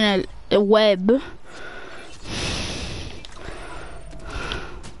 En el web.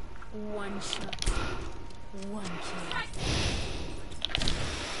 One shot. One kill.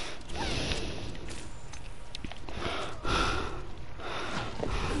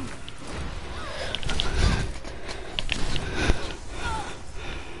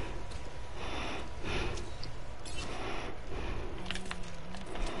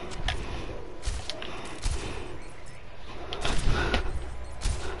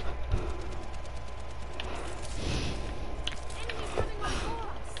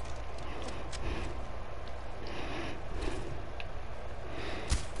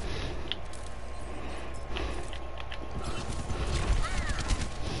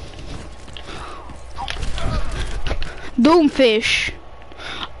 Doomfish.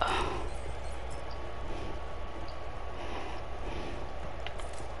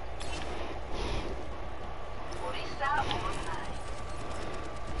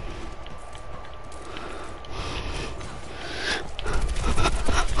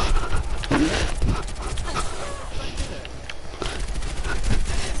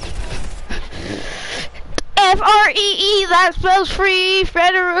 F-R-E-E, that spells free.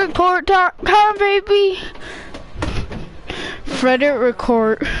 FrederickReport.com, baby. Frederick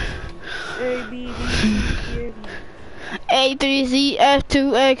Record.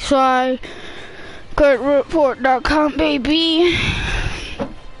 A3ZF2XY. CredReport.com, baby.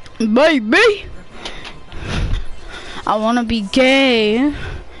 Baby. I wanna be gay.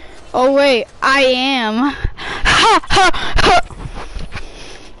 Oh wait, I am. Ha ha ha.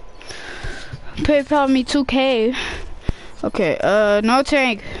 PayPal me 2K. Okay, no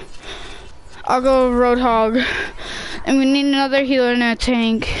tank. I'll go Roadhog. And we need another healer in that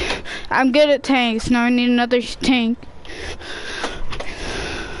tank. I'm good at tanks, now I need another tank.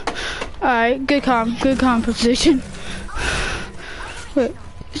 Alright, good composition. Wait,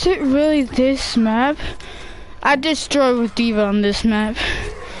 is it really this map? I destroy with Diva on this map.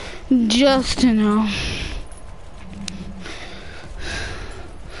 Just to know.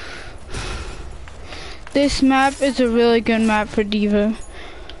 This map is a really good map for Diva.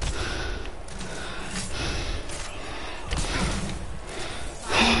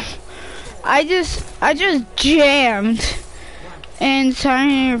 I just jammed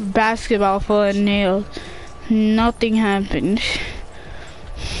entire basketball full of nails. Nothing happened.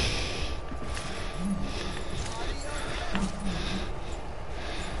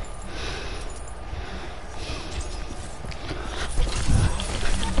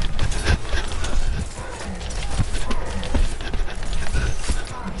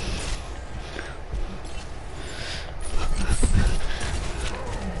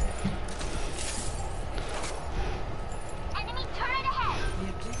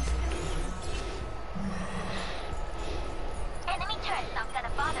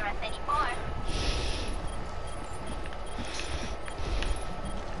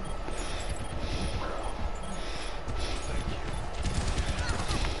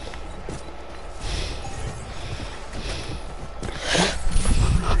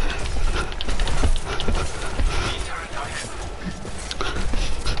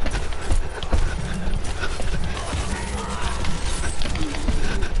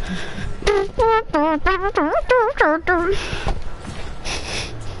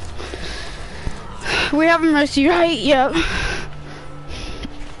 We have a Mercy, right? Yep.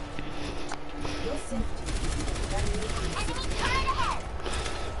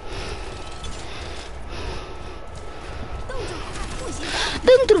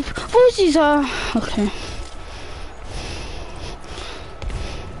 Dentro, precisa. Okay.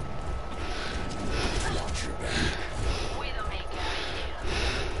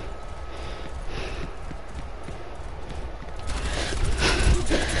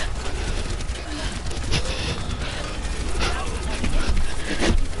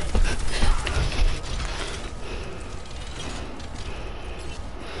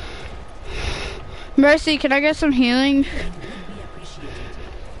 Mercy, can I get some healing?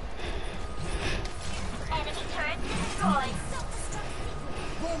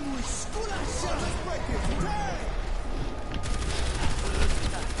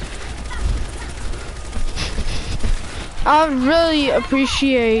 I would really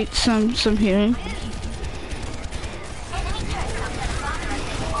appreciate some healing.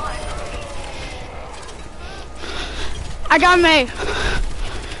 I got May.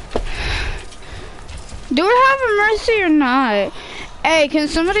 Do we have a Mercy or not? Hey, can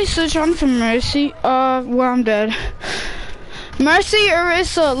somebody switch on for Mercy? Well, I'm dead. Mercy,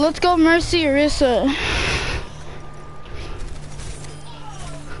 Orisa. Let's go Mercy, Orisa.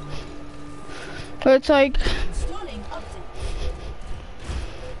 It's like...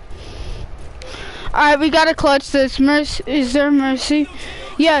 Alright, we gotta clutch this. Mercy, is there Mercy?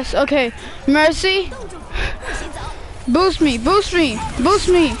 Yes, okay. Mercy? Boost me, boost me, boost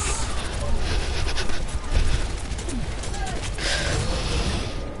me.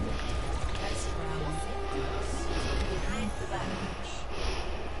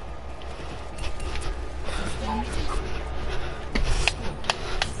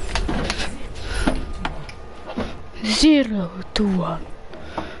 Zero to 1.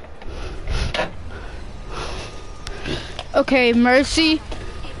 Okay, Mercy.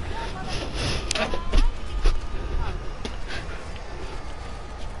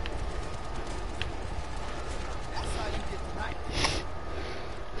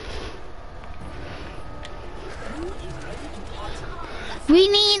 We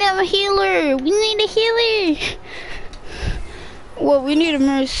need a healer. We need a healer. Well, we need a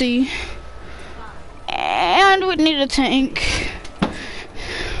Mercy. And we need a tank.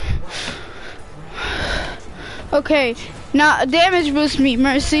 Okay, now damage boost me,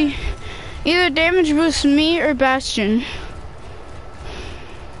 Mercy. Either damage boost me or Bastion.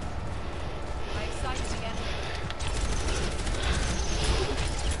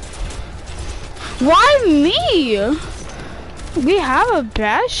 Why me? We have a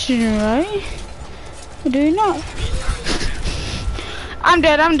Bastion, right? Do we not? I'm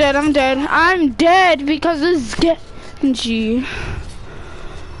dead, I'm dead, I'm dead. I'm dead because it's Genji.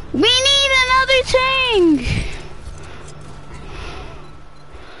 We need another tank!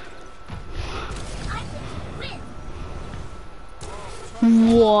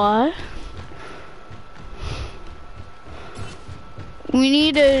 What? We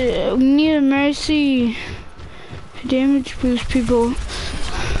need a Mercy. Damage boost people.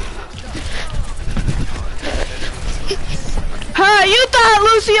 Huh, you thought,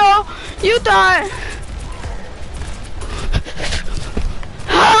 Lucio! You thought!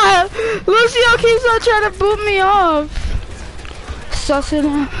 Ha! Lucio keeps on trying to boot me off. Suss it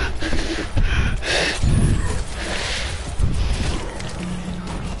out.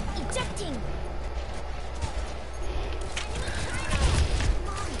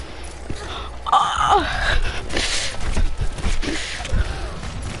 I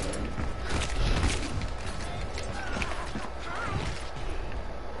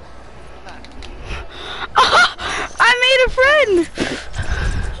made a friend!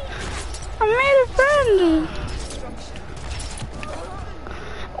 I made a friend!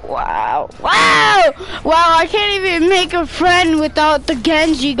 Wow. Wow! Wow, I can't even make a friend without the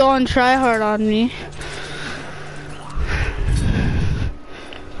Genji going try hard on me.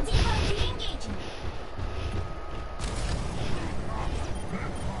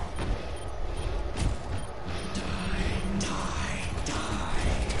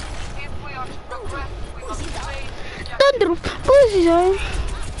 Thunder, pussy, sorry.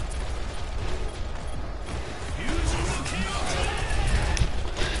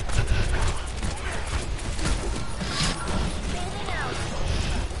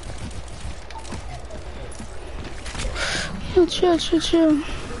 Chill.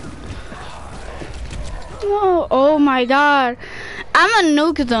 No, oh my god. I'ma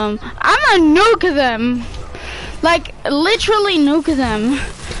nuke them. Like, literally nuke them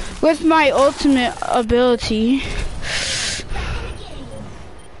with my ultimate ability.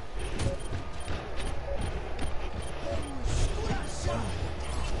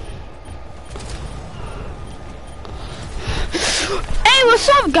 Hey, what's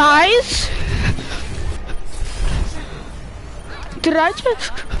up, guys? Did I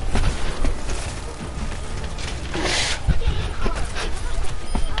just...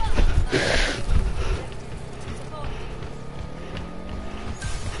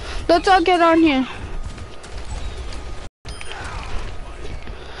 Let's all get on here.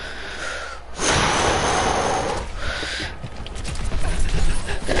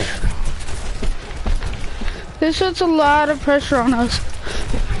 This puts a lot of pressure on us.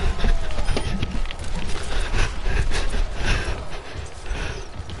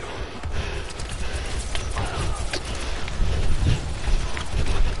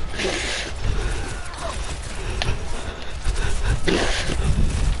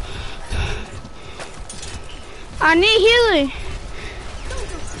 I need healing.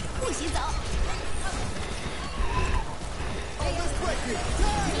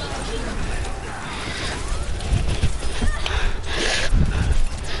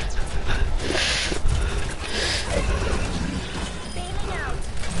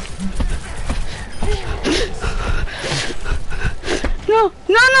 No,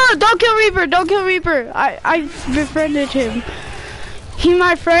 don't kill Reaper. I befriended him. He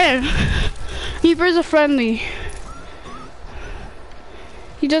my friend. Reaper's a friendly.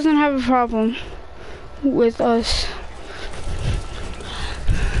 He doesn't have a problem with us.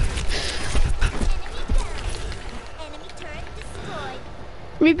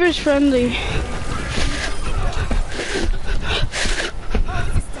 Reaper's friendly.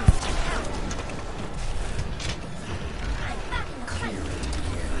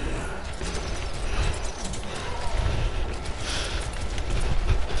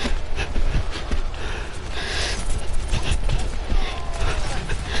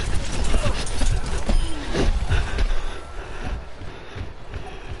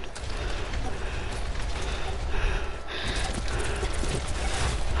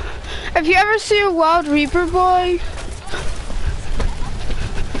 Have you ever seen a wild Reaper boy?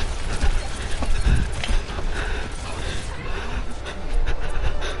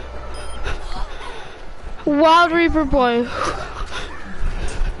 Wild Reaper boy.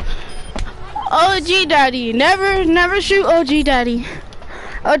 OG Daddy. Never shoot OG Daddy.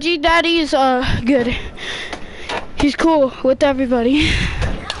 OG Daddy is good. He's cool with everybody.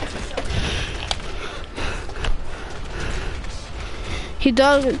 He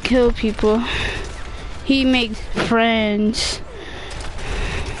doesn't kill people. He makes friends.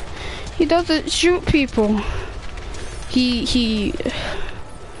 He doesn't shoot people. He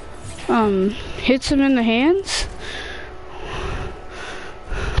hits them in the hands.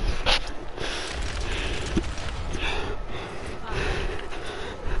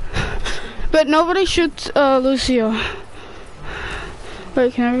 But nobody shoots Lucio.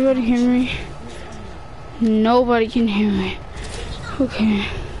 Wait, can everybody hear me? Nobody can hear me. Okay.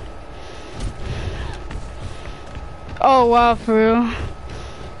 Oh wow, for real.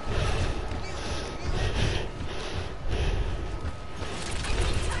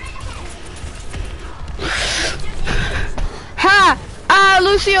 Ha! Ah,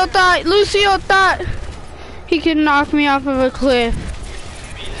 Lucio thought he could knock me off of a cliff.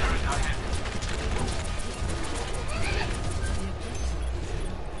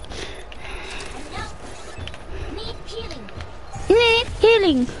 Need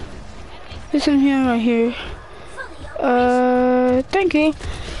healing. There's some healing right here. Thank you.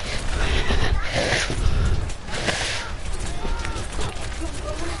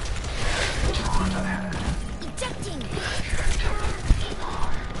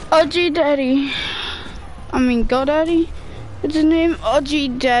 OG Daddy. I mean, GoDaddy. What's his name?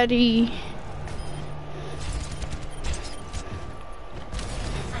 OG Daddy.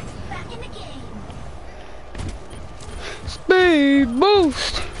 Back in the game. Speed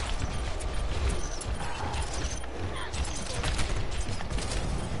boost.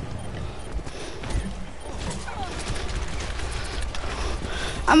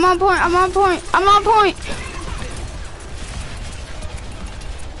 I'm on point. I'm on point. I'm on point.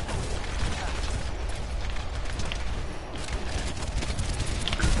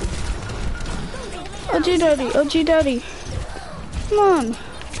 OG Daddy, OG Daddy. Come on.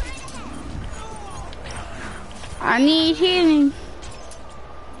 I need healing.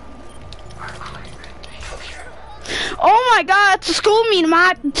 Oh my god, it's a school me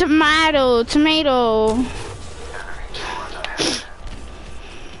tomato.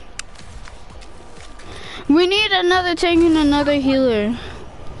 We need another tank and another healer.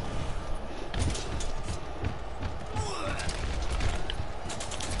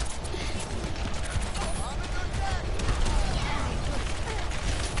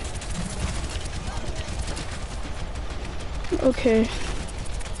 Okay.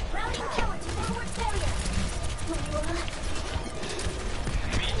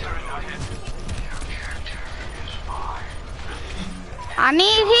 I need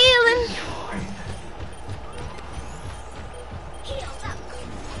healing.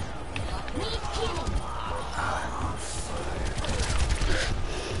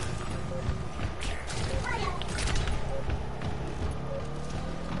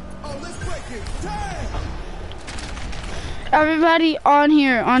 Everybody on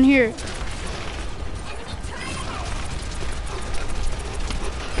here, on here.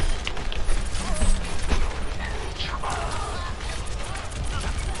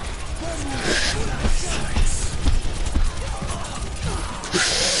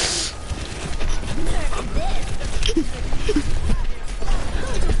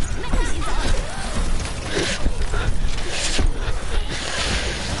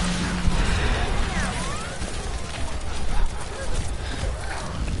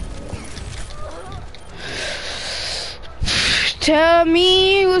 Tell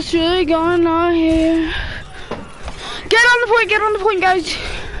me what's really going on here. Get on the point, guys.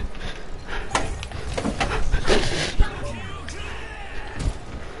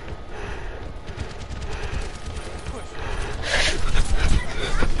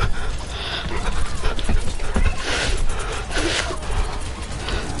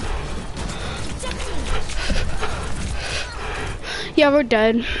 Yeah, we're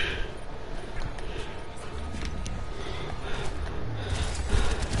dead.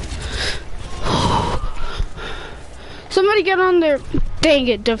 Somebody get on there. Dang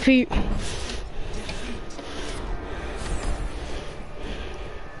it, defeat.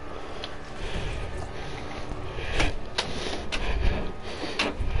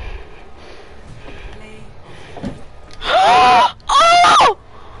 Oh!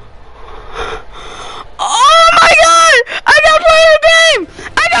 Oh my god! I gotta play the game!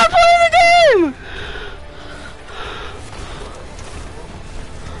 I gotta play the game!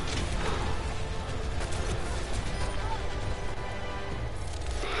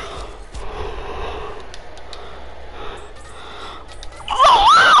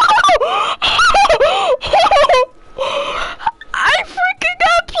 I freaking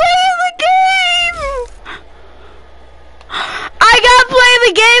got to play the game! I got to play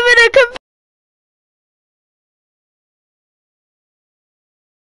the game in a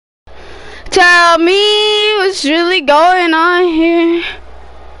Tell me what's really going on here.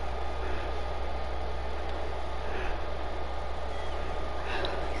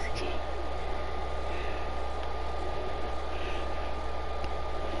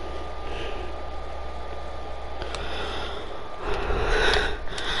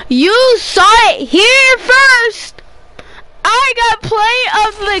 You saw it here first. I got play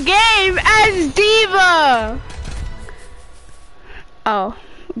of the game as Diva. Oh,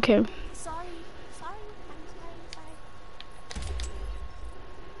 okay. Sorry.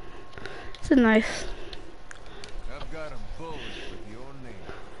 It's a nice. I've got a bullet with your name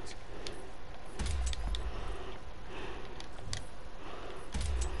on it.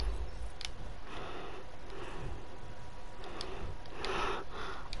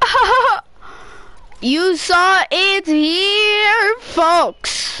 You saw it here,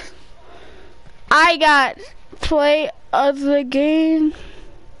 folks. I got play of the game.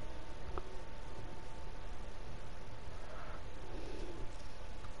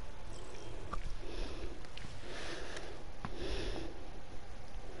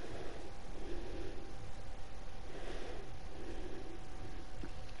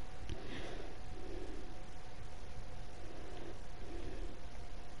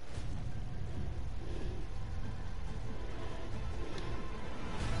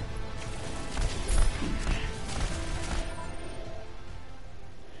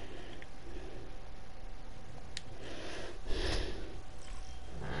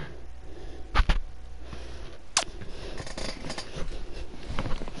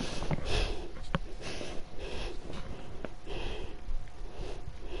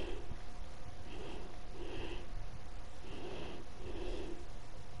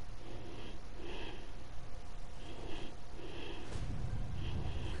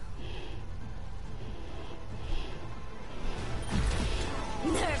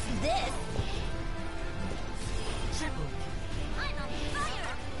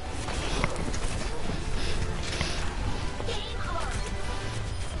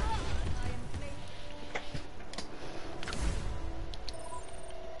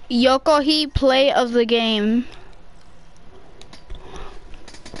 Yo cogí play of the game.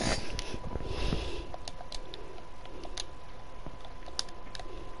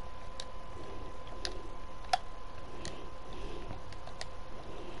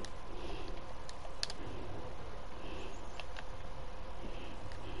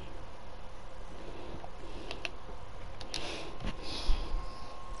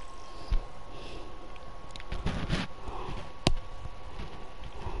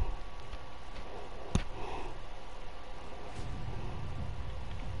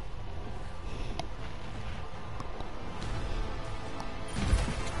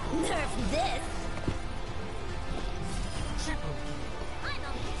 Nerf this! Triple I'm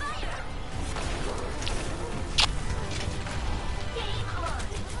on fire! Game on!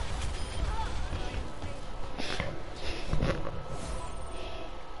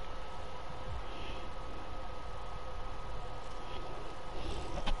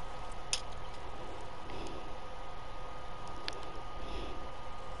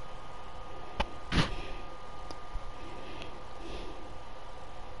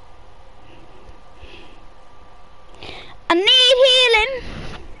 I need healing.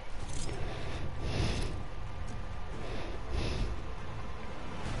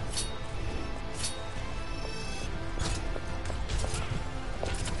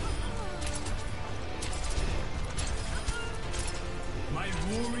 My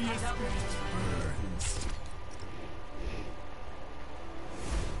warrior spirit burns.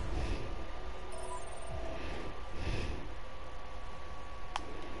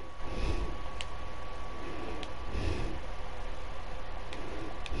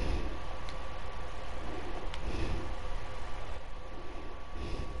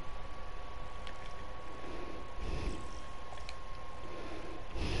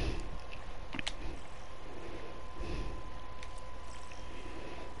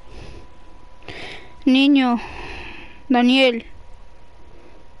 Niño, Daniel,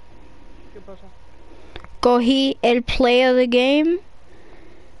 ¿Qué pasa? cogí el play of the game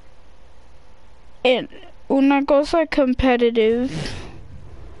en una cosa competitivo.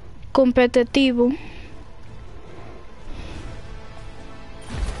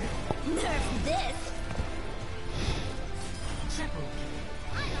 Nerf this! triple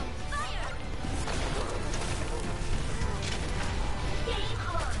I'm on fire! Game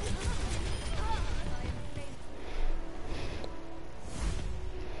on!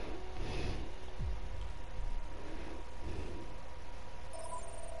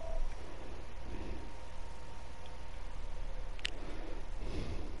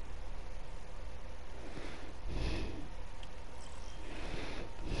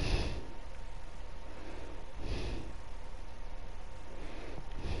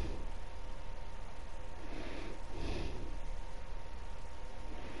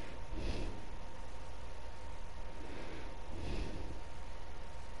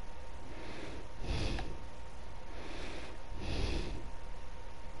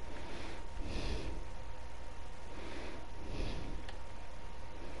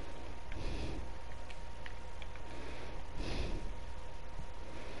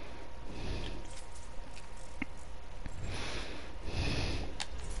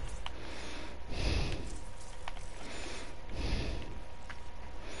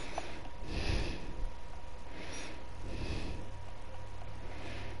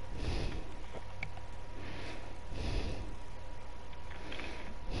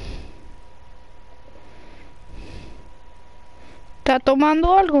 ¿Está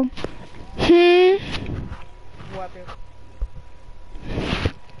tomando algo? Water.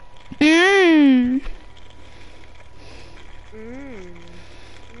 Sí,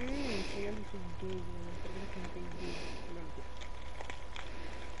 yo no soy gay, no, pero es gente gay. No, mentira.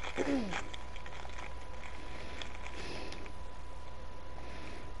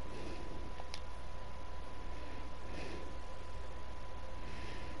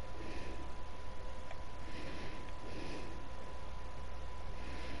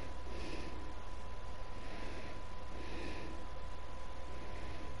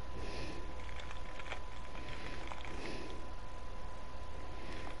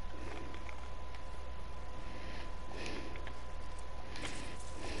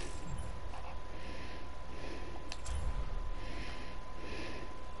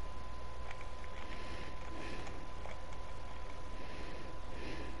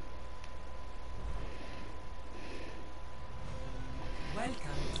 welcome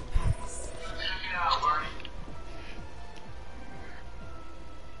to Paris.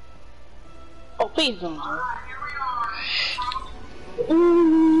 Oh, please don't.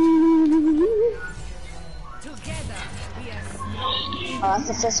 Together we are strong. That's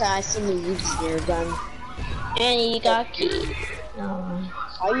the first time I seen you use your gun. And you got key.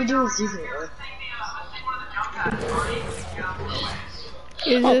 All you do is use it.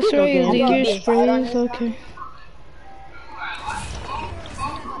 Is this where you leave your being fired on sprays? you? Okay.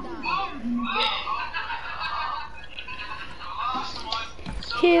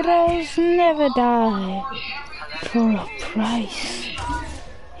 Heroes never die for a price.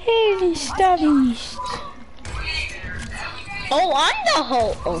 Established. Oh, I'm the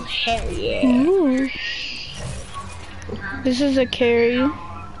hoe. Oh, hell yeah. Ooh. This is a carry.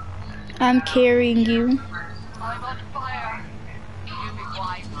 I'm carrying you.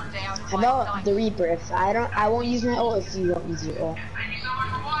 How about the Reaper? If I won't use my ult if you don't use your ult.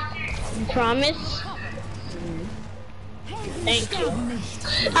 Promise? Thank you.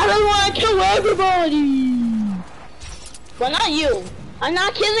 I don't want to kill everybody. Well, not you. I'm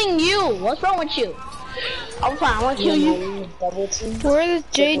not killing you. What's wrong with you? I'm fine. I want to kill you. Double team. Where is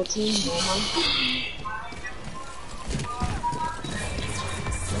Jade?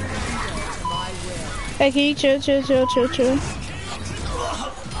 Hey, can you chill?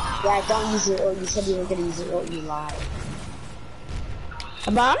 Yeah, don't use your ult. You said you were gonna use your ult. You lied.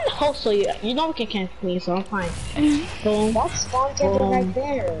 But I'm the host, so you know we can cancel me, so I'm fine. Boom. That's spawn camping right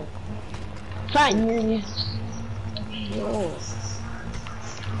there. Fine.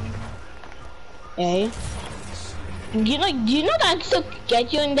 Hey. Do you know that I can still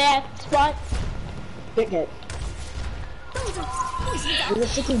get you in that spot? Good. There's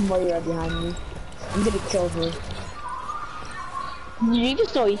a freaking warrior behind me. I'm gonna kill her. You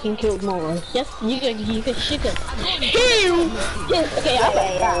just know you can kill more. Yes, you can shoot him. Yes, okay, yeah.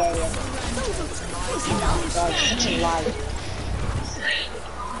 God, such a lie.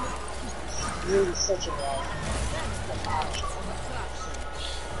 Really such a lie.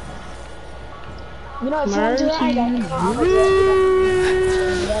 You know, if you want to do that, I got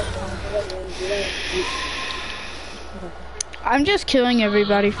I'm just killing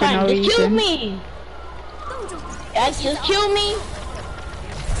everybody for no reason. Just kill me! Just kill me!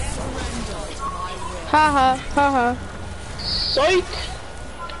 Haha. Psych!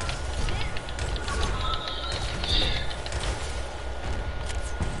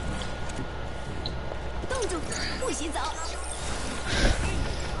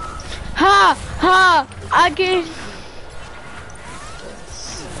 Ha! I get.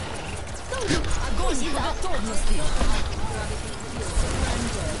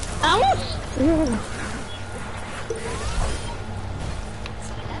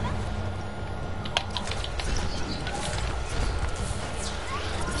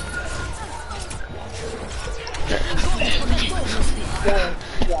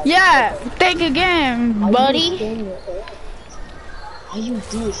 Yeah, think again, buddy. All you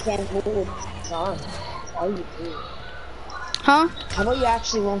do is stand forward with Zara. That's all you do. Huh? How about you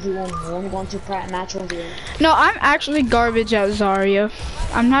actually 1v1? You wanna go into a match 1v1? No, I'm actually garbage at Zarya.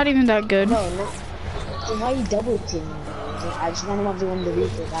 I'm not even that good. No. So why are you double teaming? I just wanna 1v1 the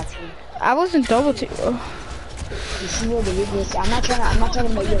Reapers actually. I wasn't double teaming. You see where the Reapers? I'm not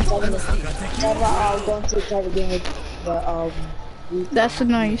talking about you. I'm talking about going to a private game with the Reaper. That's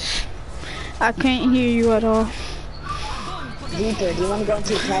nice. I can't hear you at all. Reaper, do you want to go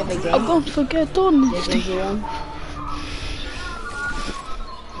into a private game? I'm going to forget honesty.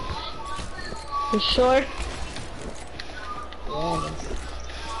 You sure? Yeah.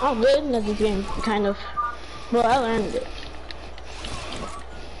 I'm good at this game, kind of. Well, I learned it.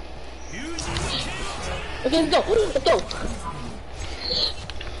 Okay, let's go.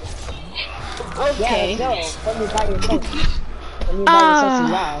 Okay. Yeah, let's go. Let me buy your phone. Let me buy your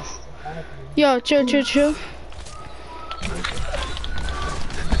phone last. Yo, chill.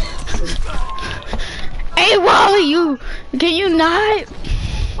 Hey, Wally, can you not?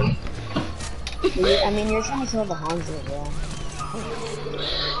 I mean, you're trying to kill the Hanzo, bro.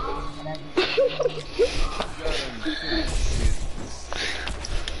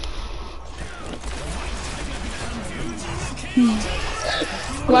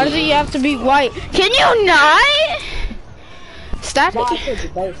 Why does he have to be white? Can you not? Stop it.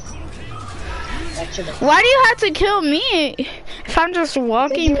 Why do you have to kill me if I'm just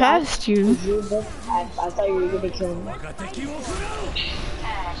walking past you? I thought you were gonna kill me.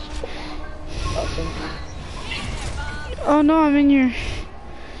 Oh no, I'm in your...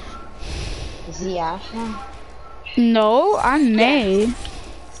 Is he Ash now? No, I'm May.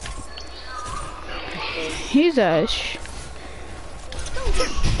 He's Ash.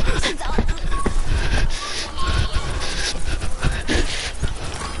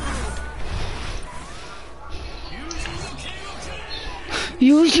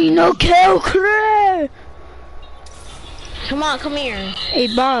 Yuji no Kyokure! Come on, come here.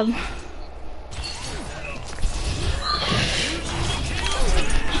 Hey, Bob.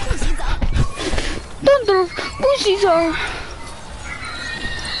 Thunder, Boosies are.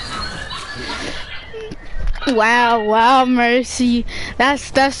 Wow, Mercy.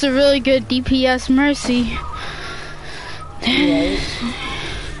 That's a really good DPS, Mercy. Right.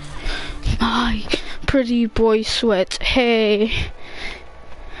 My pretty boy sweat. Hey.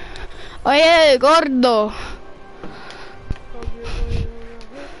 Oye, gordo.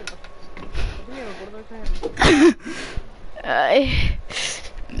 Ay,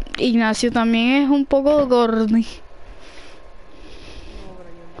 Ignacio también es un poco gordi.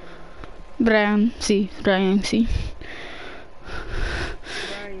 Brian, sí. Brian.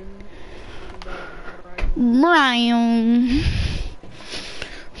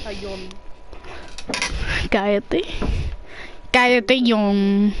 Cállate. Cállate,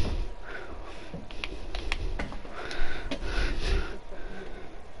 John.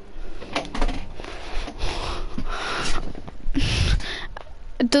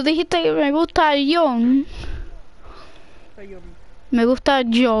 Tú dijiste que me gusta John. Me gusta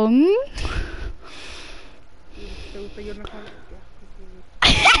John.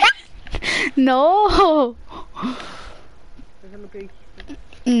 No.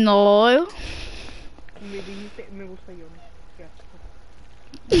 No.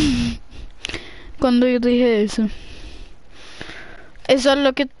 Cuando yo dije eso. Eso es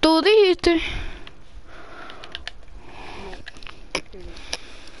lo que tú dijiste.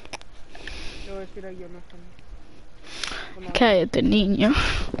 Cállate, niño.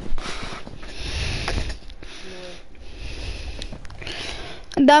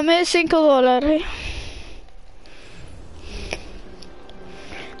 Dame $5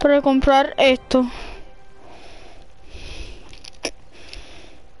 para comprar esto.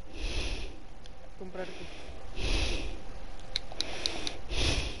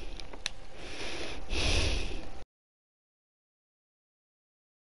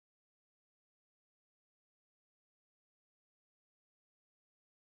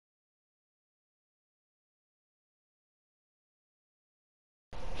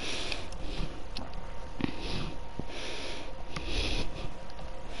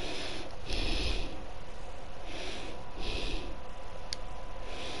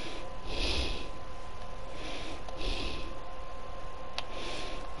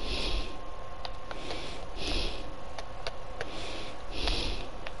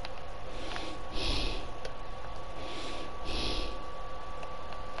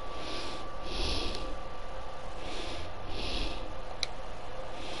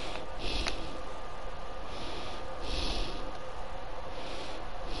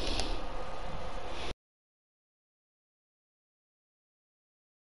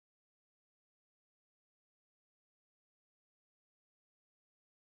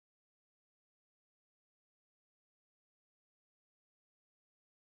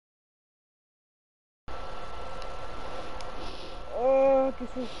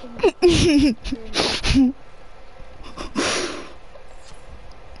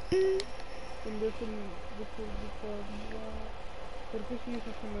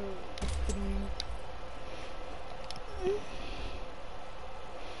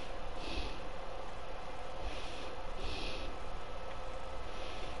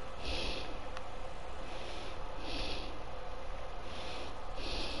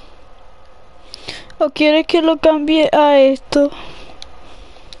 ¿O quieres que lo cambie a esto?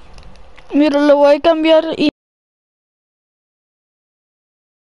 Mira, lo voy a cambiar y...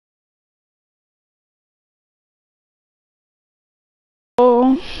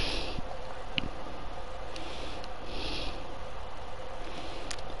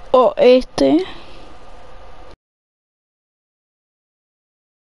 O este.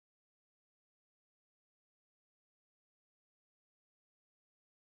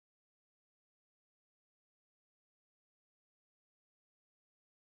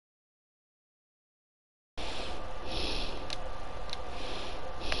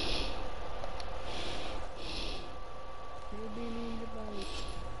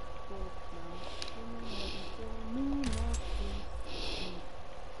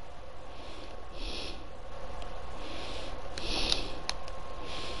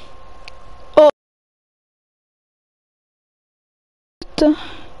 O esto.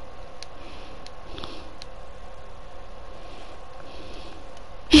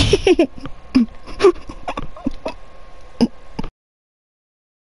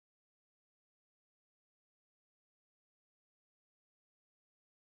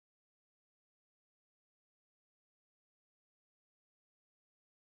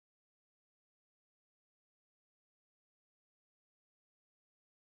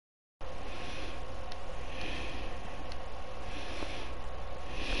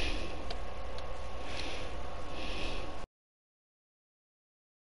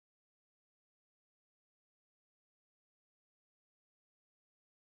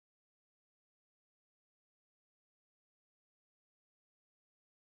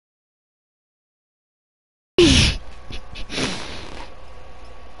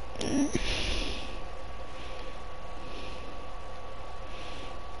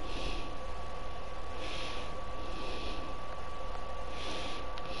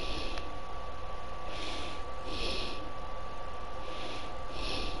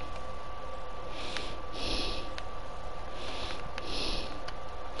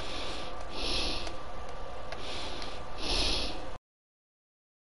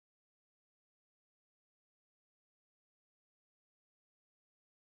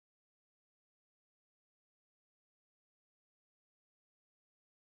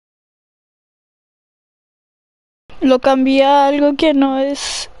 Lo cambié a algo que no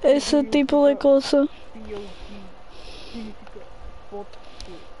es ese tipo de cosa. Significa pote.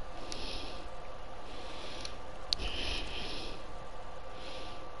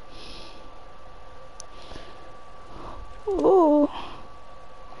 Ooh.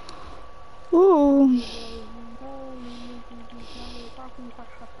 Ooh.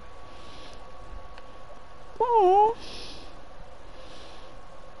 Ooh.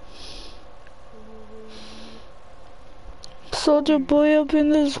 Soldier boy up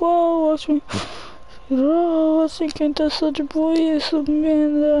in this wall, watch me. Oh, I think ain't that soldier boy is a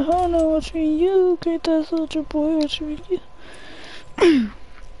man that I don't know watching you. Ain't that soldier boy watching you.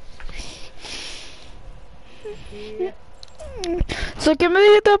 So, ¿qué me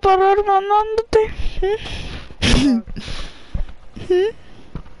dijiste parar mandándote?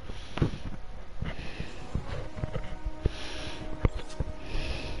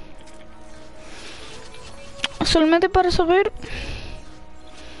 Solamente para saber.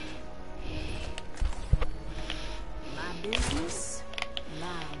 My business, my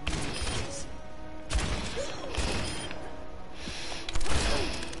rules.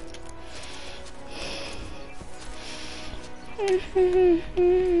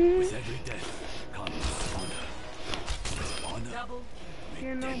 With every death comes honor. Honor. Double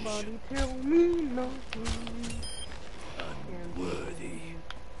Can nobody tell me nothing? Unworthy.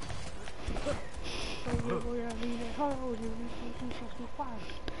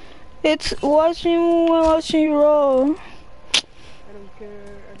 It's watching roll. I don't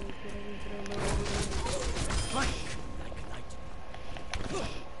care. Strike like lightning.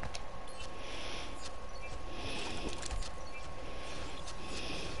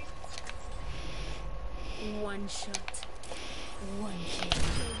 One shot, one kill.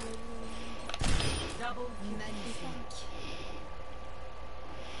 double Magnifique.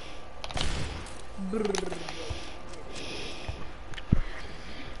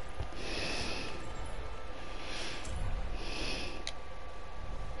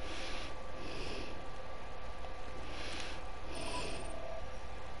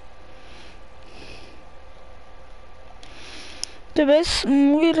 Te ves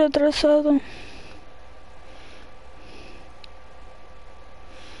muy retrasado.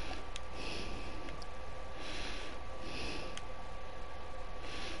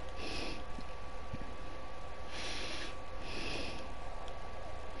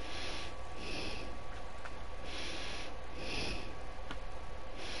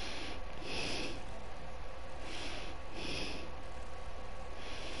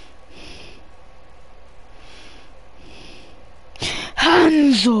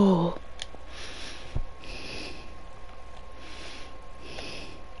 Hanzo.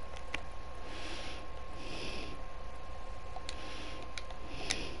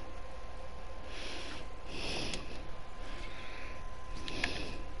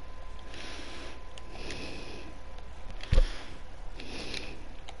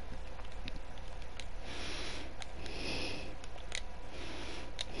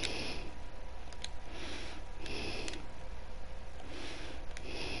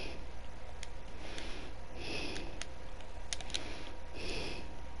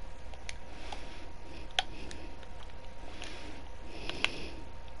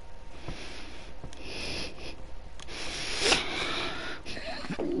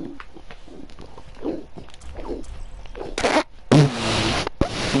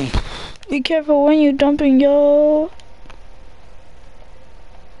 Be careful when you're dumping, yo.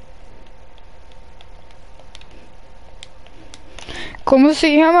 ¿Cómo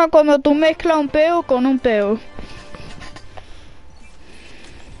se llama cuando tú mezclas un peo con un peo?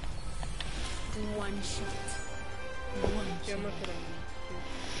 One shot, one kill.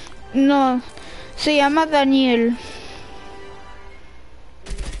 No, se llama Daniel.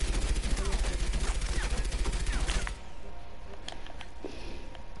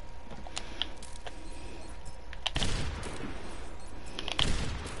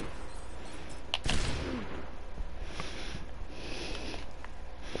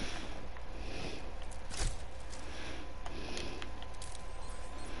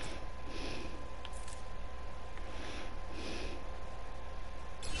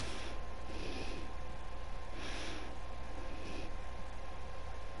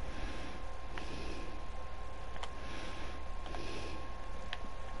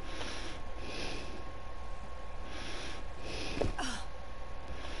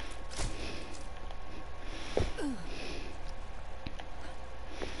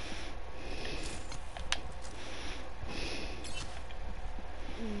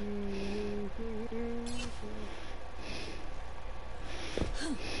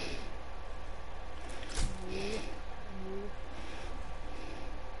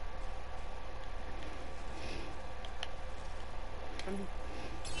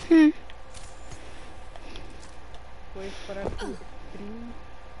 Hmm. ¿Puedes parar tu stream?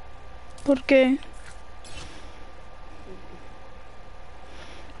 ¿Por qué?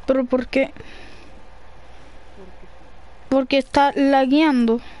 ¿Pero por qué? Porque está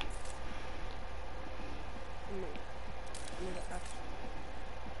lagueando.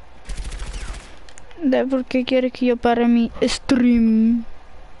 ¿De por qué quieres que yo pare mi stream?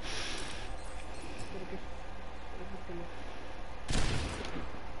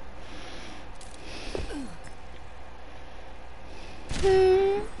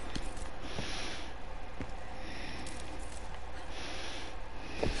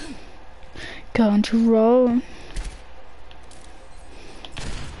 Control.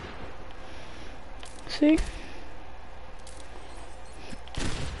 Sí.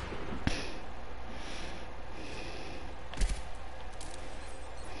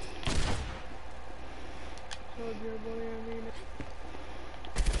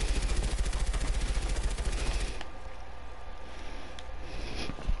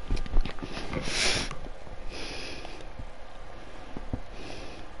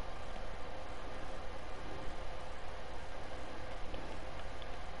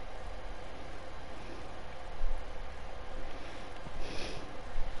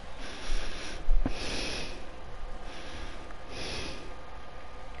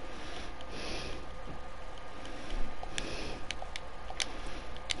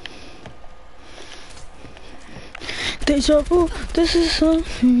 Deja vu, this is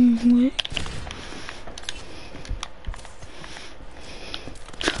something.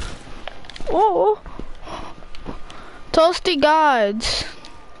 Oh, Toasty Gods.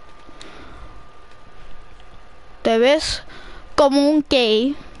 Te ves como un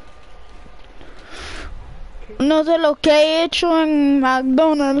gay. No sé lo que he hecho en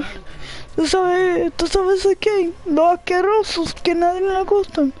McDonald's. Tú sabes a qué? Los asquerosos que nadie le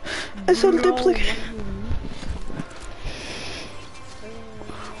gustan. Es el tipo de...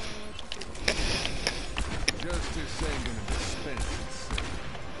 Justice ain't gonna dispense itself.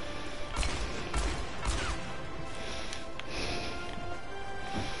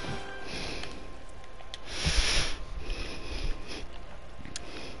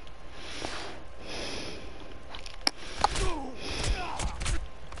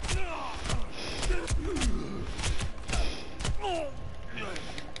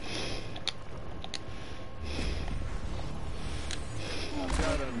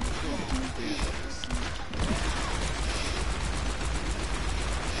 Gotta go business.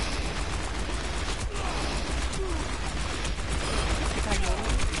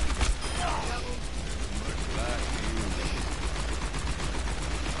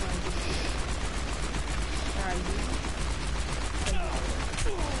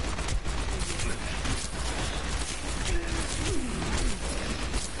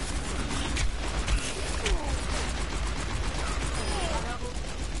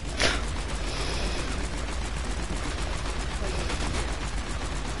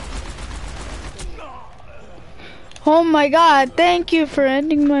 Oh my god, thank you for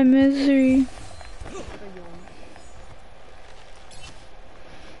ending my misery.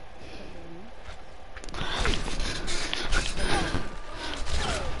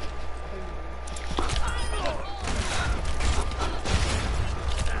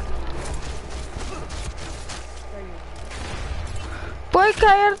 Puedes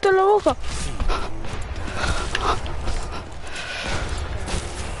callarte la boca.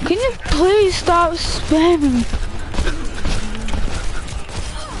 Can you please stop spamming?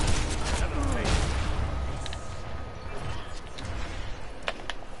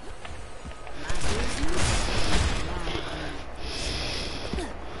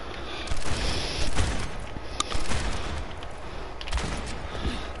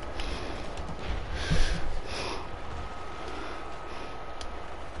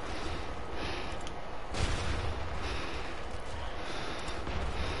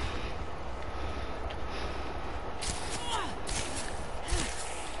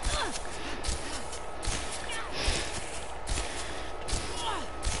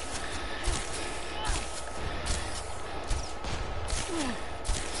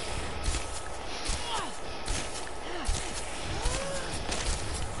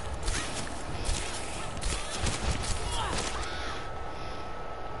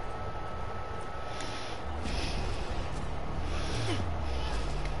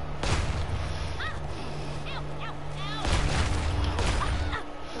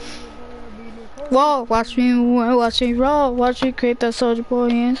 Whoa, watch me roll, watch me create that Soldier Boy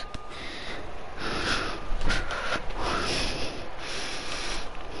hands.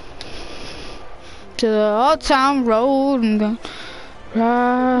 To the old town road and go.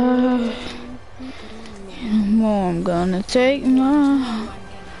 Right. More I'm gonna take my.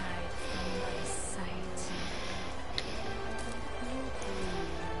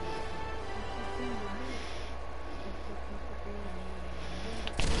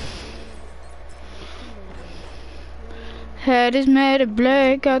 Head is made of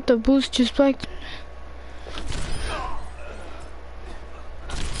black, got the boots just like.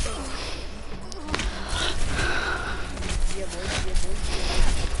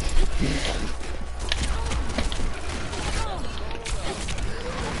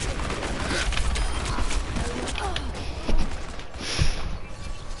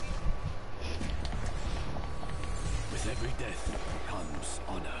 With every death comes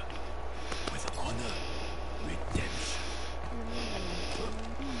honor. With honor, redemption.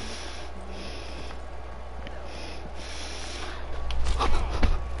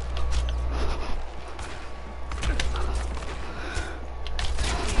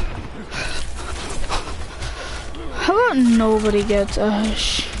 How about nobody gets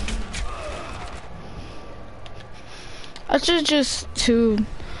Ash? Ash is just too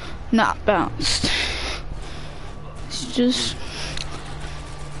not bounced. It's just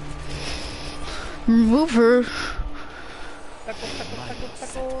remove her.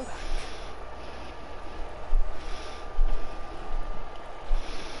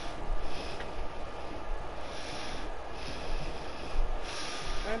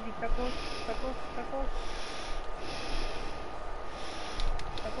 Andy, tacos, tacos, tacos.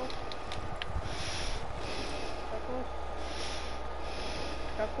 Tacos. Tacos.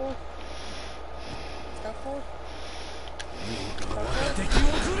 Tacos. Tacos.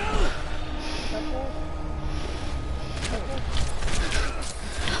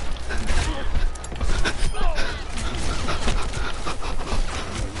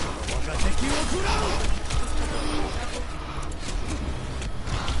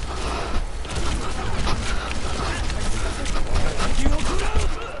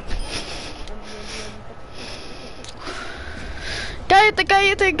 Cállate,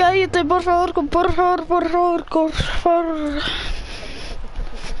 cállate, cállate, por favor, por favor, por favor, por favor.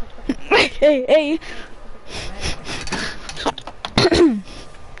 Ey, ey.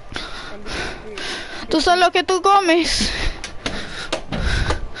 Tú sabes lo que tú comes.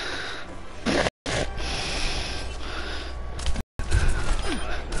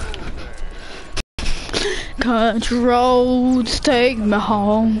 Country roads take me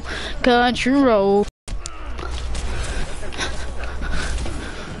home. Country roads.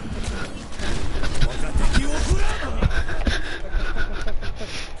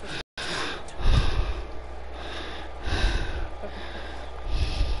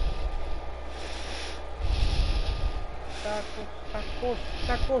 Tacos,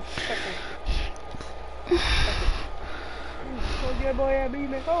 tacos, tacos. Soldier boy and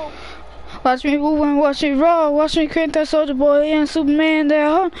me, go. Watch me move and watch me roll. Watch me crank that Soldier Boy and Superman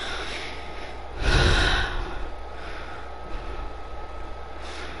there.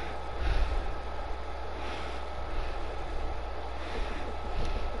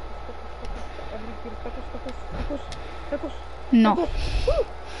 No.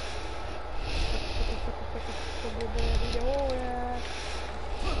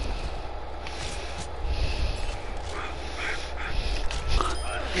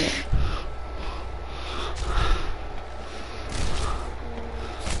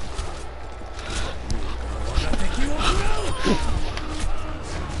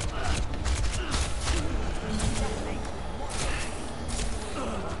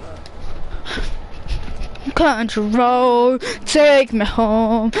 Country road, take me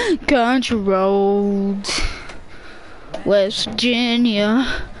home. Country roads, West Virginia.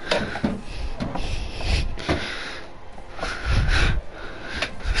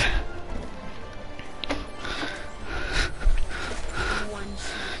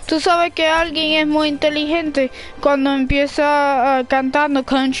 Tú sabes que alguien es muy inteligente cuando empieza cantando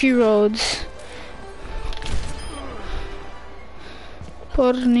Country Roads.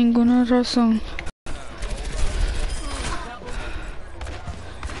 Por ninguna razón.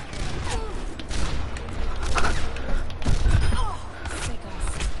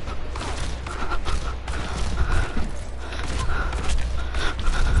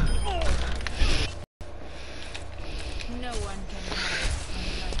 No one can hide